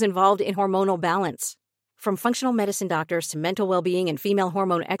 including those involved in hormonal balance. From functional medicine doctors to mental well-being and female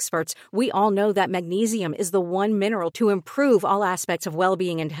hormone experts, we all know that magnesium is the one mineral to improve all aspects of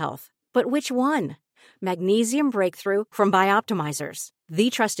well-being and health. But which one? Magnesium Breakthrough from Bioptimizers,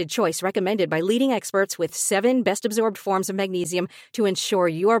 the trusted choice recommended by leading experts with 7 best-absorbed forms of magnesium to ensure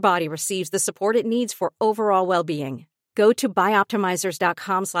your body receives the support it needs for overall well-being. Go to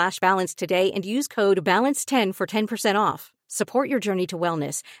bioptimizers.com/balance today and use code BALANCE10 for 10% off. Support your journey to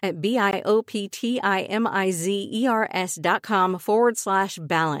wellness at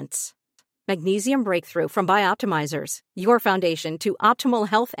bioptimizers.com/balance. Magnesium Breakthrough from Bioptimizers, your foundation to optimal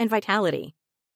health and vitality.